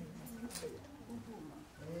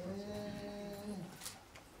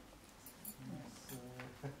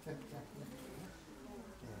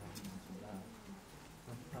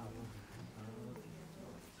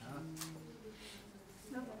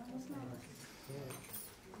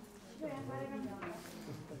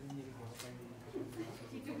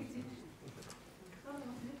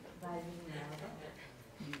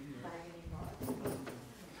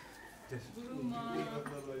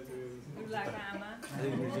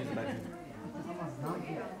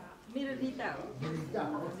मेरो रीता हो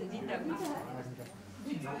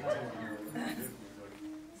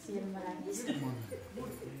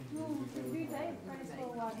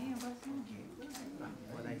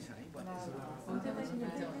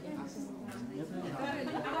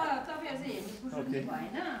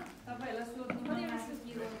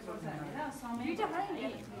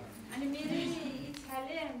अनि मेरो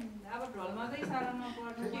इच्छाले अब ढोलमाकै सारामा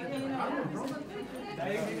पर्नु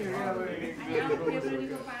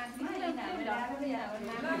फेब्रुअरीको 5 मा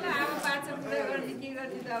अब 5 पुरा गर्ने के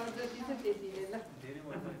गर्ने त अब जति छ त्यतिले ल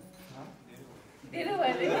धेरै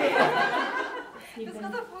भयो त्यसको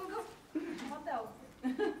त फुलको मात्रै हो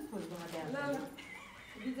फुलको मात्रै ल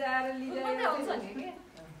बिचार लिएर आउँछ नि के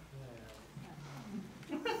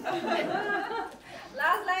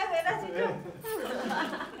लाज लाग्यो भेना छिटो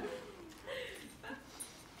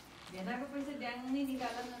भेनाको पैसा ड्याङ्नै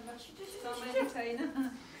निकाल न ल छिटो समय छैन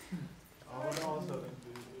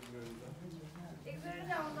एकजोडी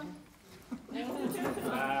चाहिँ आउँदैन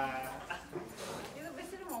यो त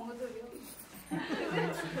बेसी महँगो जोड्यो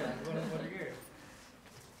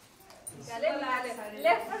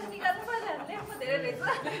लेफ्टबाट निकाल्नु पर्छ लेफ्टमा धेरै रहेछ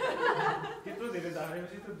त्यत्रो धेरै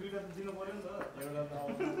झारेपछि त दुईटा त दिनु पर्यो नि त एउटा त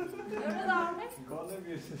आउने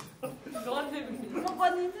म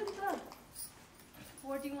बनिन्छु नि त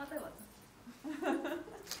वोटिङ मात्रै भन्छ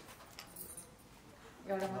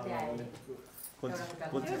एउटा मात्रै आयो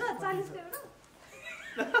एउटा 40 को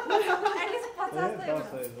एउटा एटलिस्ट 50 त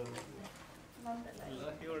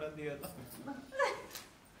एउटा दियो त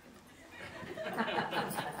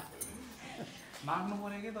माग्नु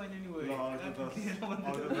पर्यो के तैँले नि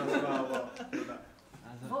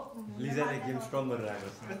लिजाले गेम स्ट्रङ गरेर आएको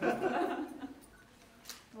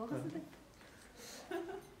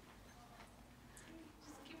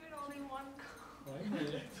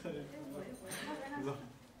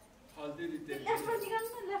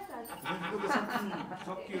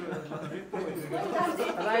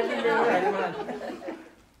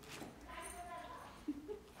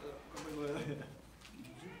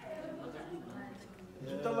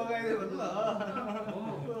जुत्ता लगाइदियो भने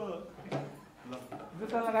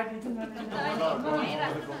जुत्ता लगाइदिन्छु नि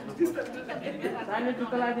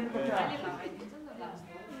जुत्ता लगाइदिनु पर्छ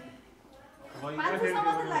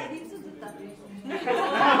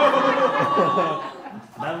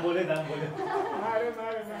दाम बोले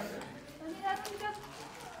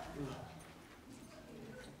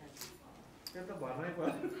त्यो त भर्नै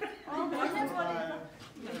पर्यो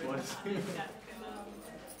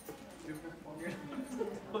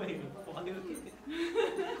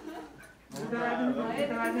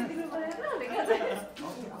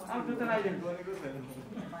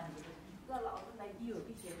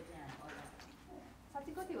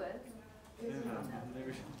साँच्ची कति भयो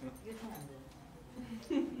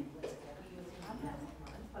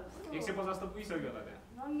 150 त पुगिसक्यो होला त्यहाँ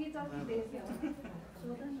रङ्गी चक्की देख्यो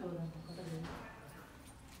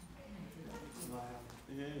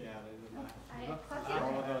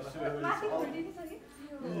माथि खोलिदिइसक्यो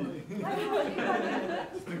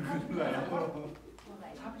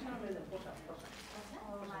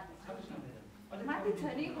माथि छ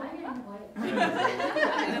नि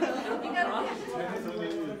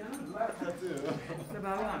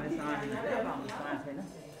बाबु हामी छैन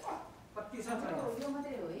कति छ यो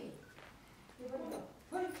मात्रै हो है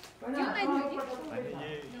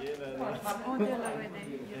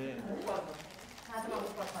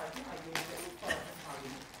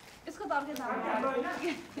यसको त अर्कै दाम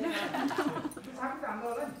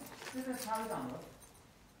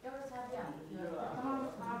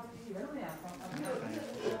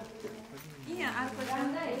यहाँ अर्को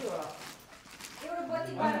एउटा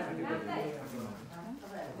बत्ती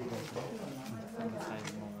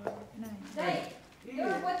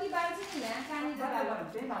एउटा बत्ती बाल्छ नि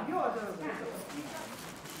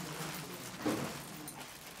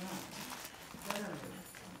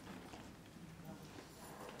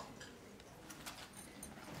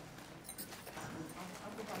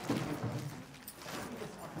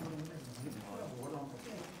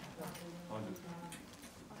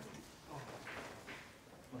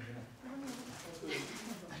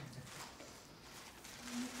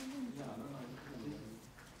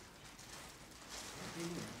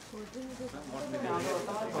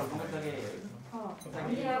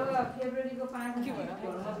यहाँ फेब्रुअरीको 5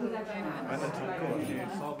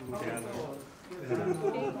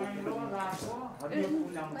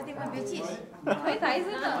 कतिमा बेचिस खै थाहै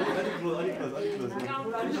छैन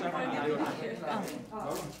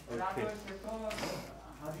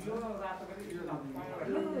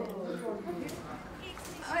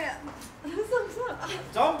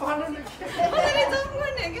जम्प गर्नु नि जम्प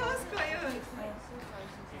गर्ने के उसको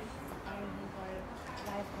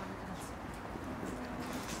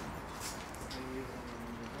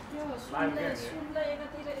यो सुनलाई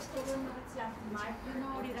एकातिर यस्तो गर्नु माइकले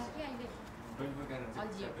नउडिरहेको कि अहिले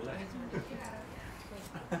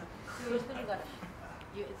यस्तो गर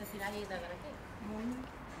यो यतातिर यता गर के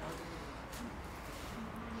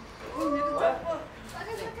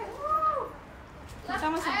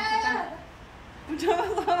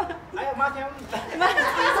आयो माथि आउनु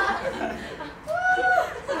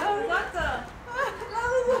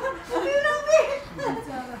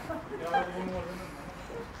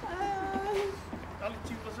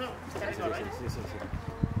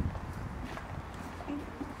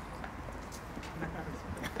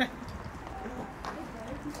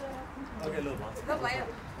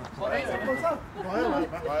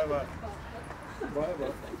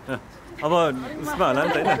अब उसमा होला नि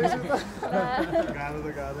त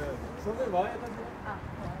होइन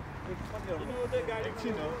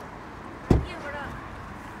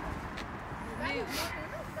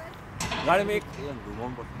गाडीमा एक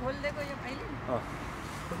घुमाउनु पर्छ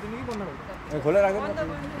खोलेर राख्नु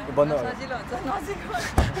बन्द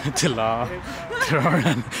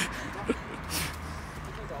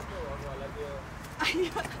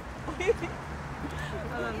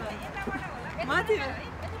माथि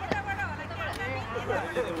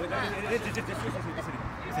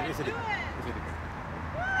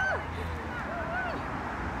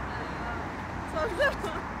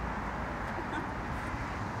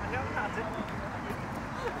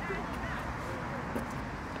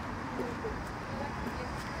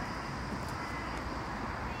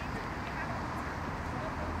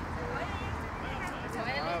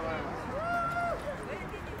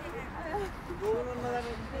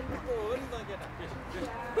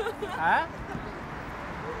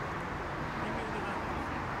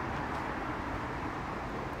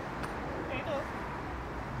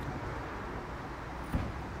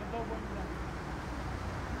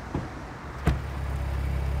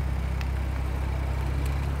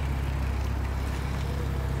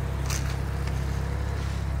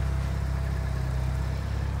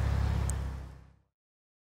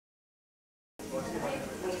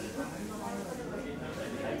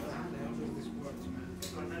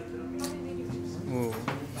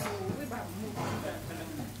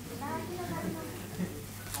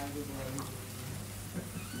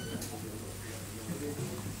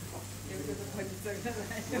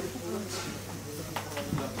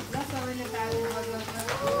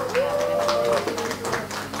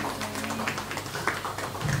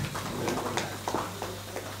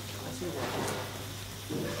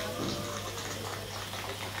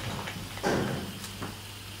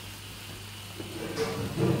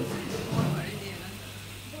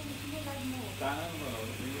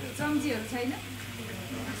चम्चीहरू छैन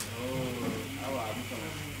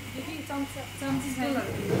चम्ची छैन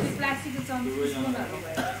प्लास्टिकको चम्ची स्पुनहरू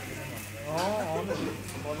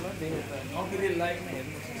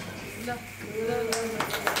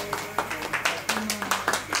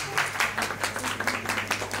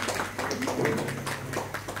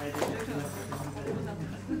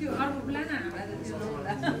त्यो अर्को प्लान हामीलाई त त्यो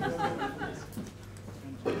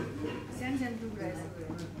सानो सानो टुक्रा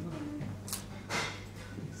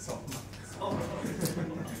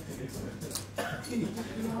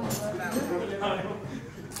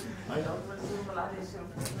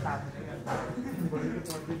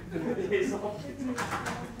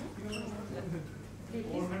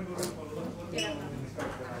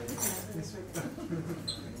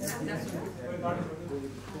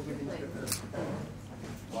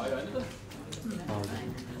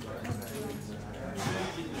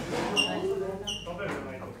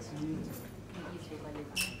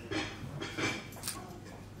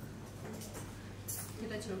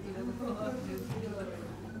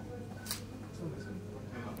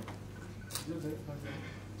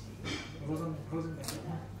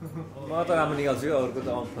म त राम्रो निकाल्छु कि अरूको त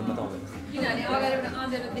फोनमा त आउँदैन किनभने अगाडिबाट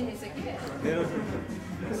अँधेरो देखेछ कि मेरो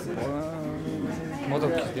म त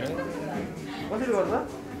खिच्दिनँ कसरी गर्छ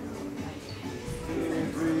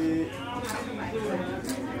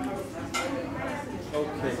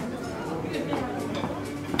ओके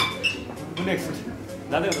नेक्स्ट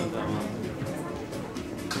जाँदै हुनुहुन्छ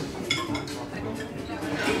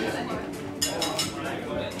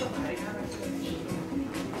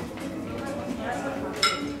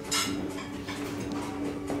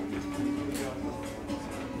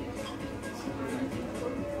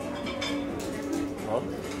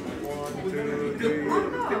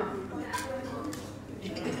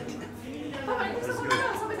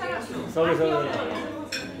Sorry.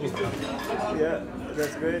 Yeah,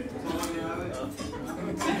 that's great.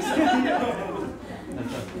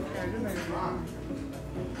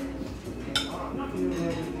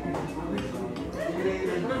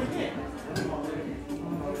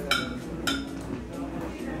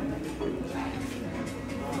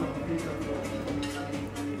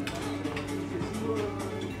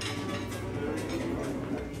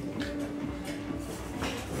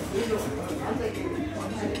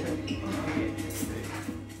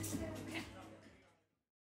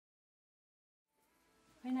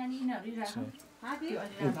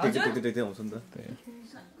 देख्दै आउँछ नि त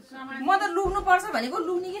म त लुक्नु पर्छ भनेको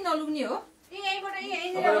लुक्ने कि नलुक्ने हो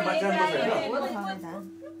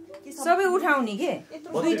सबै उठाउने के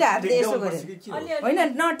दुईटा हातले यसो गरेर होइन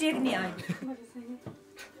नटेक्ने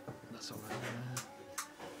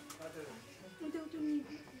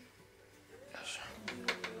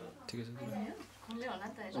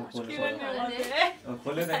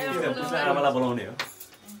आमालाई बोलाउने हो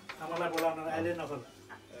आमालाई बोलाउन अहिले नखोल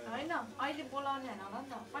होइन अहिले बोलाउने होइन होला नि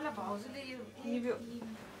त पहिला भाउजूले यो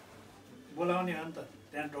बोलाउने हो नि त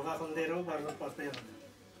त्यहाँ ढोका खोल्दै रह बर्बाद पस्दै हो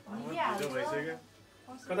भइसक्यो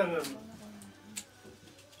कता गर्नु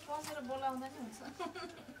बसेर बोलाउँदा नि हुन्छ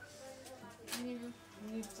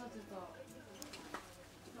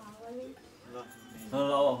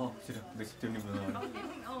छिटो बेसी त्यो निम्न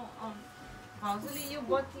भाउजूले यो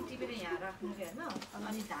बत्ती टिपेर यहाँ राख्नु कि होइन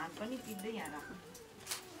अनि धान पनि टिप्दै यहाँ राख्नु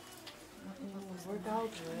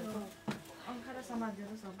अङ्खारा समातेर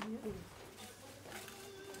सबै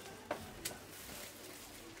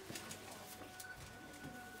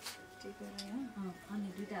अनि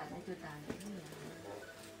दुईटा हाल्ने त्यो धान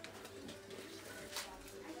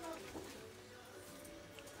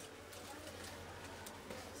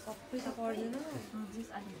सबै त पर्दैन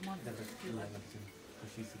अलिक मजाले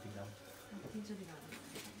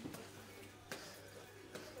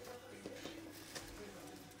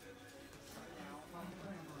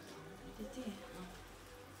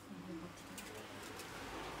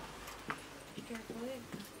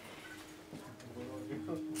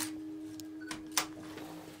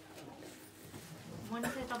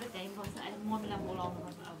Manish चाहिँ तपाईँ त्यहीँ बस्छ अहिले मम्मीलाई बोलाउनु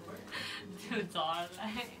पर्छ अब त्यो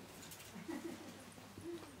झरलाई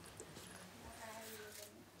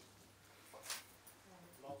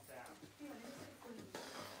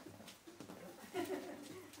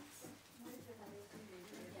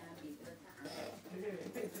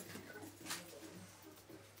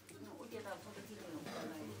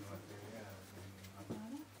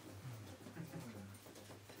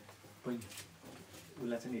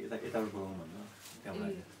उसलाई चाहिँ नि यताबाट बोलाउनु भन्नु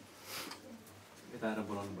त्यहाँबाट यता आएर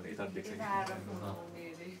बोलाउनु पऱ्यो यता देख्छ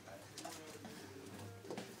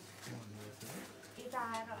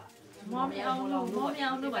मम्मी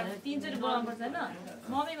आउनु भनेर 3 चोटि बोलाउनु पर्छ होइन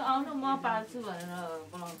मम्मीको आउनु म पाल्छु भनेर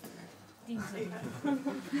बोलाउनु 3 चोटि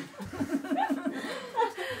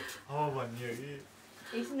भन्ने हो कि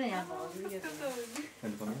एकछिन यहाँ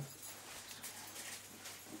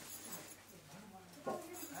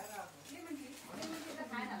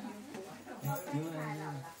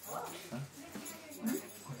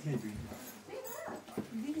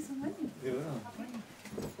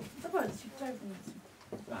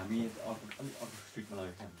हामी अर्को स्ट्रिटमा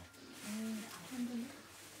लगेको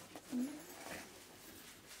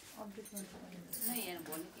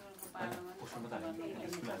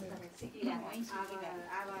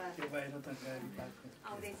त्यो बाहिर त गाडी पार्क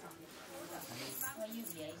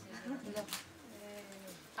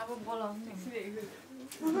अब बोलाउनु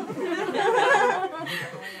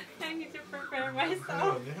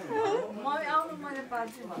मम्मी आउनु मैले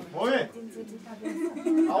पाल्छु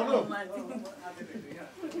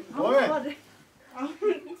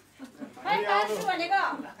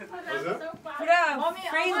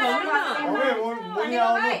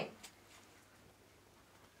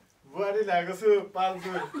बुहारी ल्याएको छु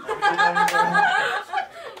पाल्छु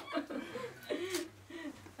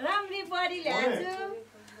राम्री बुहारी ल्याएको छु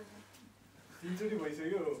तिनचोटि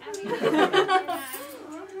भइसक्यो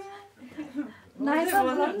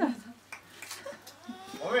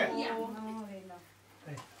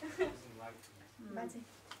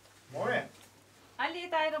अलि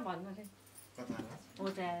यता आएर भन्नु रे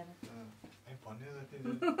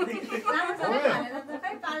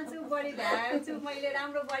खै पाल्छु बुहारी ल्याएको छु मैले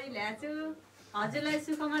राम्रो बुहारी ल्याएको छु हजुरलाई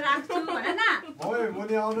सुखमा राख्छु भन न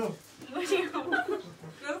मुनि आउनु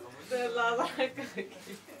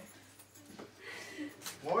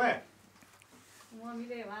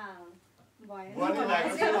मम्मीले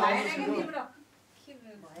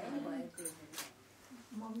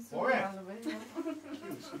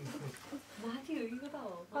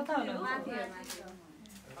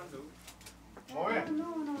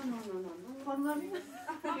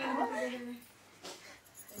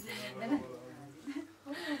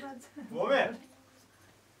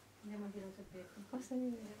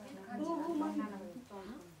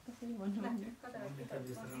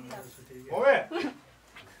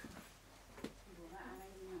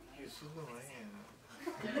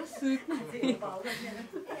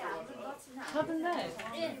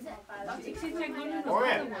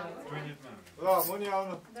मुनि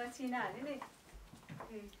आउनु दक्षिणा हाले नि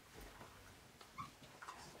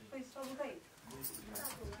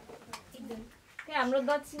हाम्रो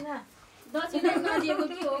दक्षिणा नदिएको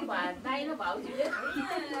के हो दाइ र भाउजूले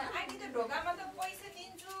आइडी त ढोकामा त पैसा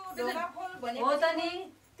दिन्छु ढोका खोल भने हो त नि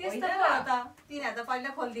त्यस्तो पो हो त तिनीहरू त पहिला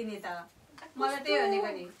खोलिदिने त मलाई त्यही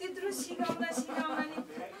भनेको नि त्यत्रो सिकाउँदा नि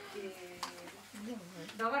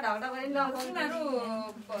ढोका ढकढक गरी उनीहरू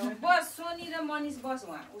बस सोनी र मनिष बस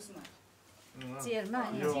उहाँ उसमा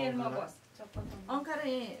चेयरमा बस अङ्का र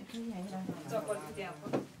चप्पल त्यहाँ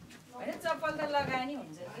होइन चप्पल त लगाए नि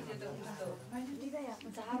हुन्छ कि त्यो त कस्तो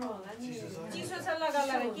चिसो छ लगा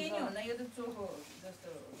केही नि हुन्न यो त चोखो जस्तो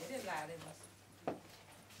के अरे लाएर बस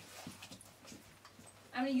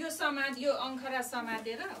अनि यो समात यो अङ्खरा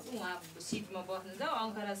समातेर उहाँ सिटमा बस्नु त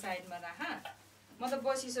अङ्खरा साइडमा राख म त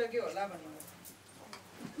बसिसक्यो होला भनेर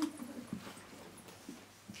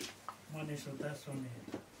मनिष उता सोनी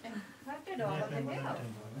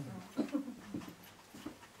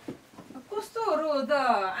कस्तोहरू हो त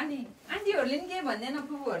अनि आन्टीहरूले नि केही भन्दैन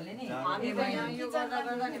फुपूहरूले नि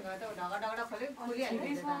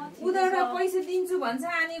उनीहरूलाई पैसा दिन्छु भन्छ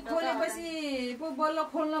अनि खोलेपछि पो बल्ल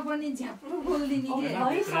खोल्न पनि झ्याप्रो खोलिदिने के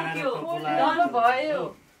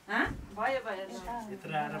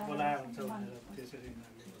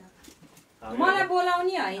मलाई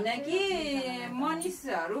बोलाउने होइन कि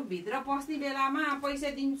मनिषहरू भित्र पस्ने बेलामा पैसा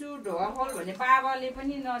दिन्छु ढोका खोल भने बाबाले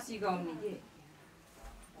पनि नसिकाउने के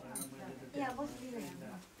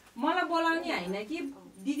मलाई बोलाउने होइन कि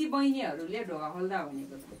दिदी बहिनीहरूले ढोका खोल्दा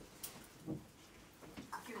भनेको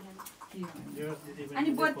अनि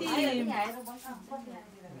बत्ती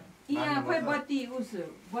यहाँ खोइ बत्ती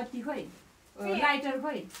बत्ती खोइ लाइटर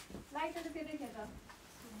खोइ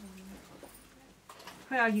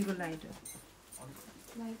खै अघिको लाइटर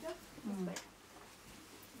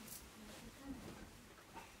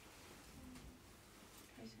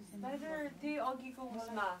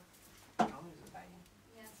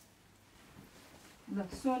ल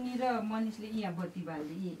सोनी र मनिषले यहाँ बत्ती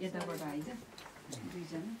बाल्दै यताबाट आइज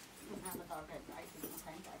दुईजना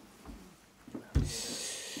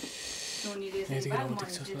सोनीले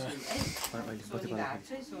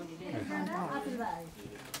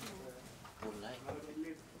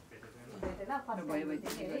भयो भयो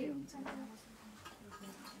त्यसै गरी हुन्छ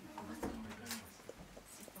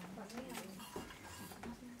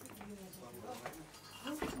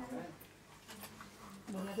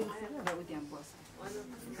त्यहाँ बस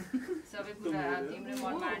सबै कुरा तिम्रो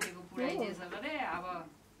मनमा आँटेको पुऱ्याइदिएछ भने अब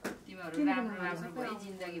तिमीहरू राम्रो राम्रो भयो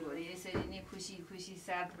जिन्दगीभरि यसरी नै खुसी खुसी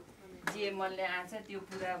साथ जे मनले आँछ त्यो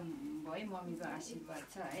पुरा भयो मम्मीको आशीर्वाद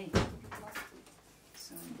छ है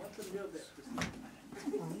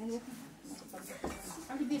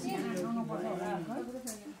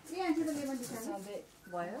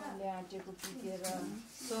भयो ल्याटेको पुगेर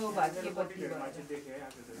सौभाग्यवती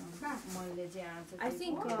मैले चाहिँ आँच आई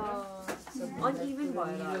थिङ्क अनइभन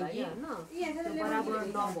भएर होला कि होइन बराबर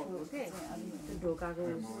नभएको के ढोकाको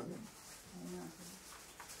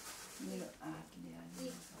मेरो हातले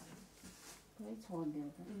छोडिदियो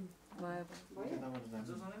त भयो त्यताबाट जान्छ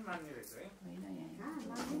जोसँग मान्ने रहेछ है होइन यहाँ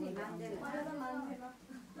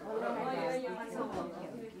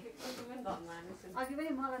अघि पनि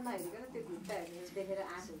मलाई नहेरिकन त्यो घुट्टा हेरेर देखेर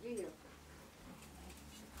आएको कि यो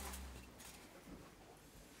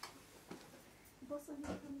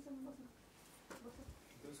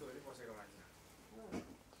दिउँसोभरि बसेको मान्छे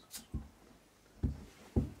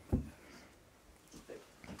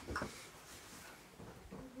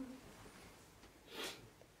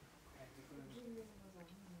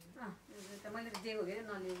मैले जे हो कि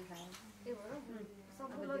नलिएको खाएँ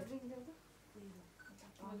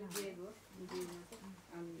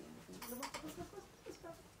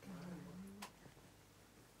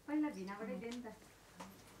पहिला भिनाबाटै दियो नि त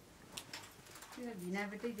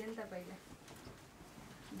भिनाबाटै दियो नि त पहिला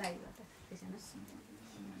दाइबाट त्यसमा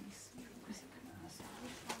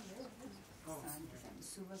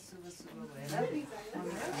शुभ शुभ शुभ भएर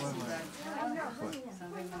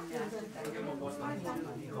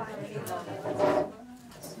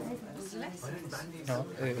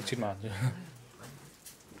एकछिनमा हाल्छु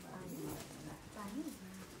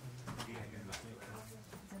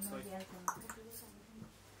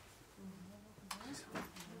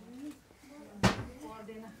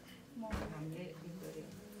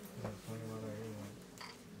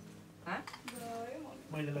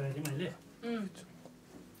मैले लगाएँ मैले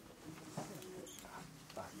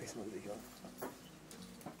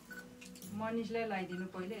मनिषलाई लगाइदिनु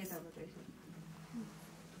पहिले यताबाट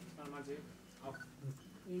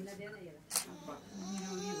हिँड्न दिएन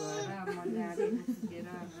निरोगी भएर मजाले फुकेर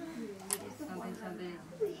सधैँ सधैँ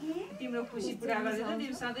तिम्रो खुसी पुरा गरेर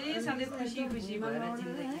तिम्रो सधैँ सधैँ खुसी खुसी भएर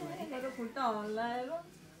जिन्दगी खुट्टा हल्लाएर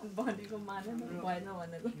भनेको माने भएन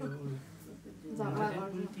भनेको झगडा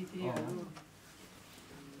गर्नु पितृहरू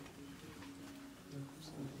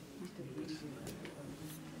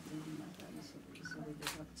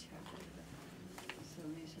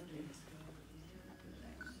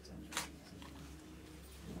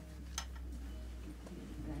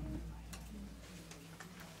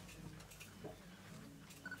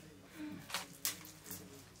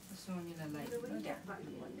सोनीलाई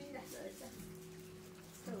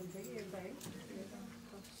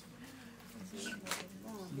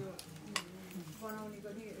बनाउने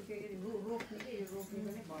पनि के अरे रोप्ने कि यो रोप्ने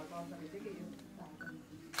पनि भर पर्दो रहेछ कि यो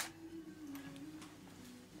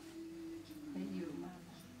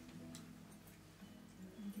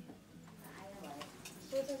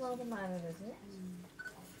त्यो त गाउँको मानेर चाहिँ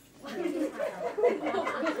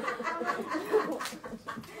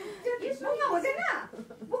बुङ्गा हुँदैन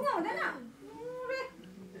बुङ्गा हुँदैन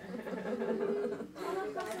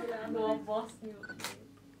बस्ने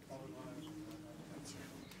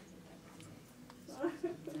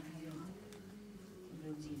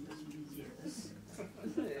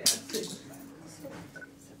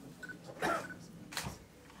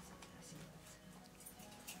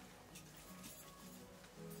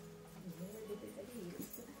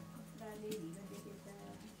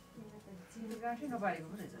गाँठै नपारेको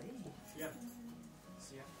पो रहेछ है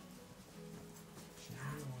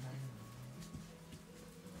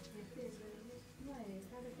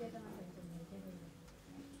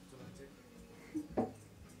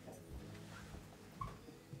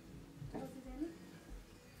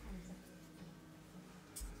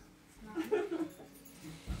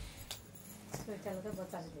चलो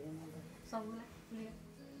बच्चा सबलाई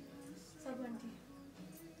सब आन्टी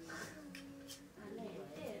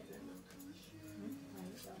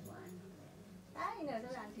आएन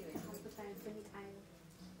आन्टी भयो हाम्रो टाइम पनि आयो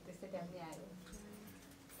त्यस्तै टाइमले आयो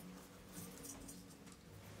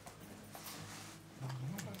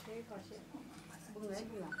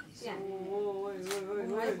बुङ्गा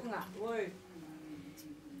है बुङ्गा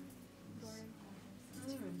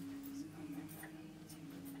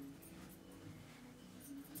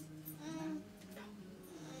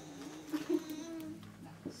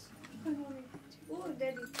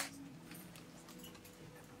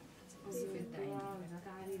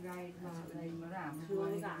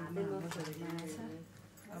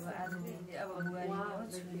अब आजदेखि अब बुहारी हो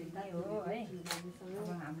छोरी हो है अब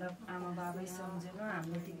हाम्रो आमा बाबै सम्झेन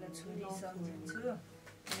हामीले तिमीलाई छोरी सम्झिन्छु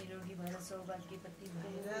निरोगी भएर सौभाग्यवती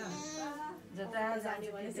भएर जता जाने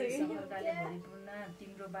सफलताले भरिपूर्ण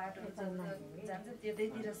तिम्रो बाटो जान्छ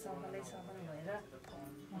त्यतैतिर सफलै सफल भएर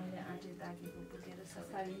मैले आँटे ताकेको पुगेर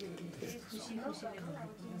सबै खुसी खुसीले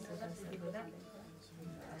भरिपूर्ण सफल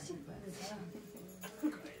आशीर्वाद छ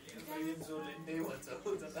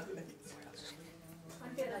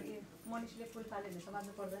अनि त्यही लागि मनिषले फुल फाल्यो भने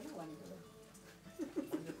समात्नु पर्दैन भनेको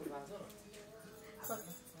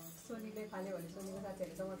सोनीले खाल्यो भने सोनीको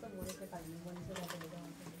साथीहरू जमाउँछ मनिषले खाल्यो भने मनिषको साथीहरू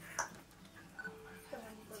जमाउँछ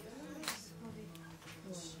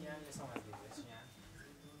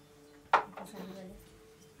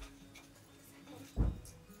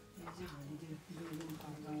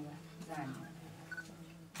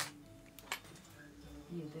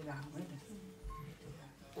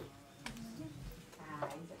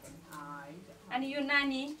अनि यो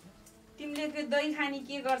नानी तिमीले त्यो दही खानी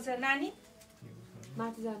के गर्छ नानी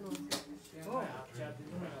माथि जानु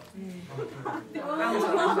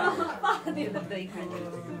दही खाने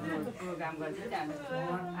प्रोग्राम गर्छ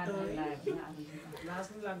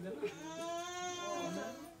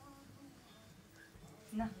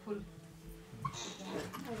न फुल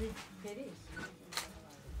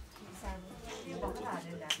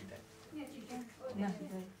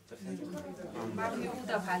बाबु यो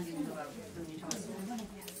उता फालिदिनु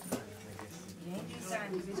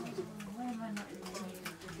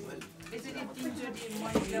यसरी 3 चोटि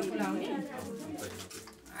मनिषलाई खुलाउने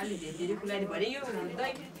अलि धेरै खुलाइदियो भने यो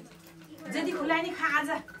दही जति खुलाइने खा आज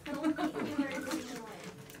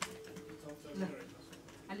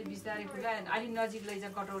अलि बिस्तारै खुला अलि नजिक लैजा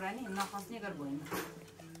कटौरा नि नखस्ने गरी भएन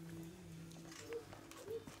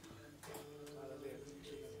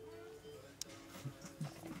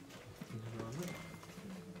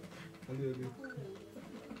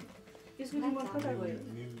त्यसको रिमोट कता गयो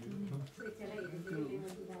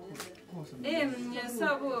ए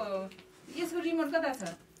सब यसको रिमोट कता छ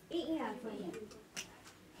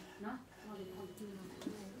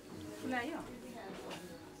खुलायो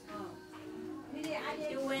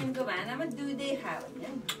त्यो वेनको भाँडामा दुधै खायो भने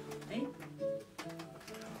है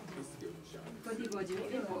कति बज्यो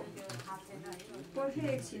पर्खे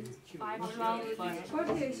एकछिन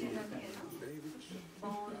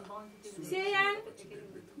सेयान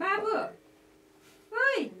बाबु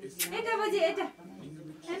ओइ यता बजे यता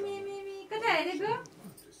एमी कता हेरेको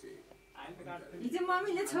हिजो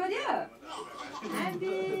मम्मीले छोड्यो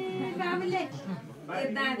आन्टी बाबुले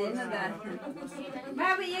दाँत हेर्न दाँत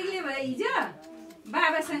बाबु एक्लै भयो हिजो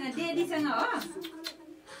बाबासँग डेडीसँग हो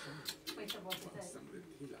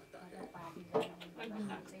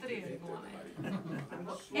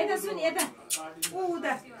यता सुन यता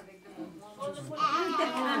उता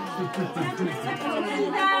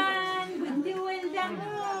वेल डन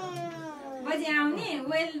बजी आउने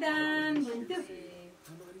वेल डन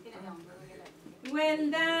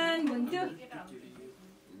भन्थ्यो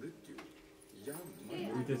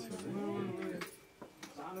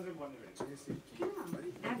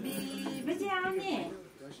बजी आउने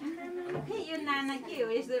यो नाना के हो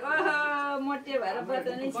यस्तो ओहो मोटे भएर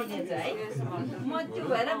बचाउनै चिनेछ है मोटु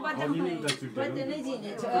भएर बचाउनै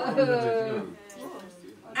चिनेछ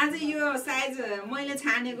आज यो साइज मैले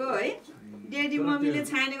छानेको है डेडी मम्मीले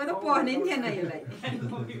छानेको त पर्ने नि थिएन यसलाई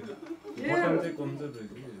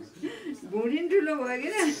भुँडी ठुलो भयो कि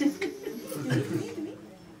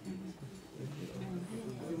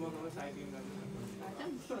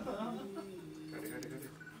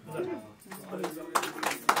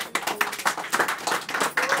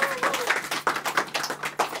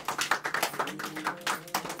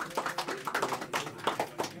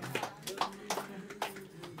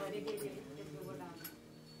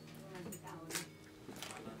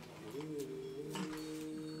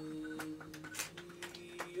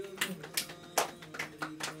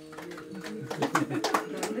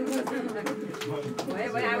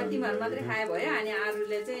भयो अब तिमीहरू मात्रै खाए भयो अनि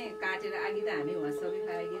अरूले चाहिँ काटेर अघि त हामी उहाँ सबै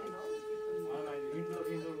खायो कि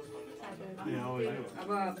अब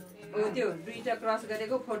हो त्यो दुईटा क्रस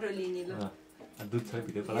गरेको फोटो लिने ल दुध छ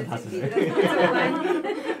भिडियो कल थाहा छैन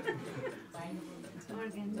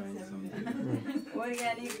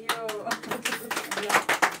अर्ग्यानिक यो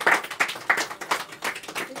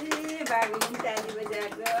बाबु ताली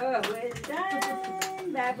बजाएको वेल डन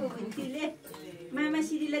बाबु भुन्टीले मामा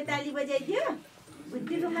सिरीलाई ताली बजाइदियो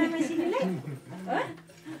भुन्टीको मामा सिरीलाई हो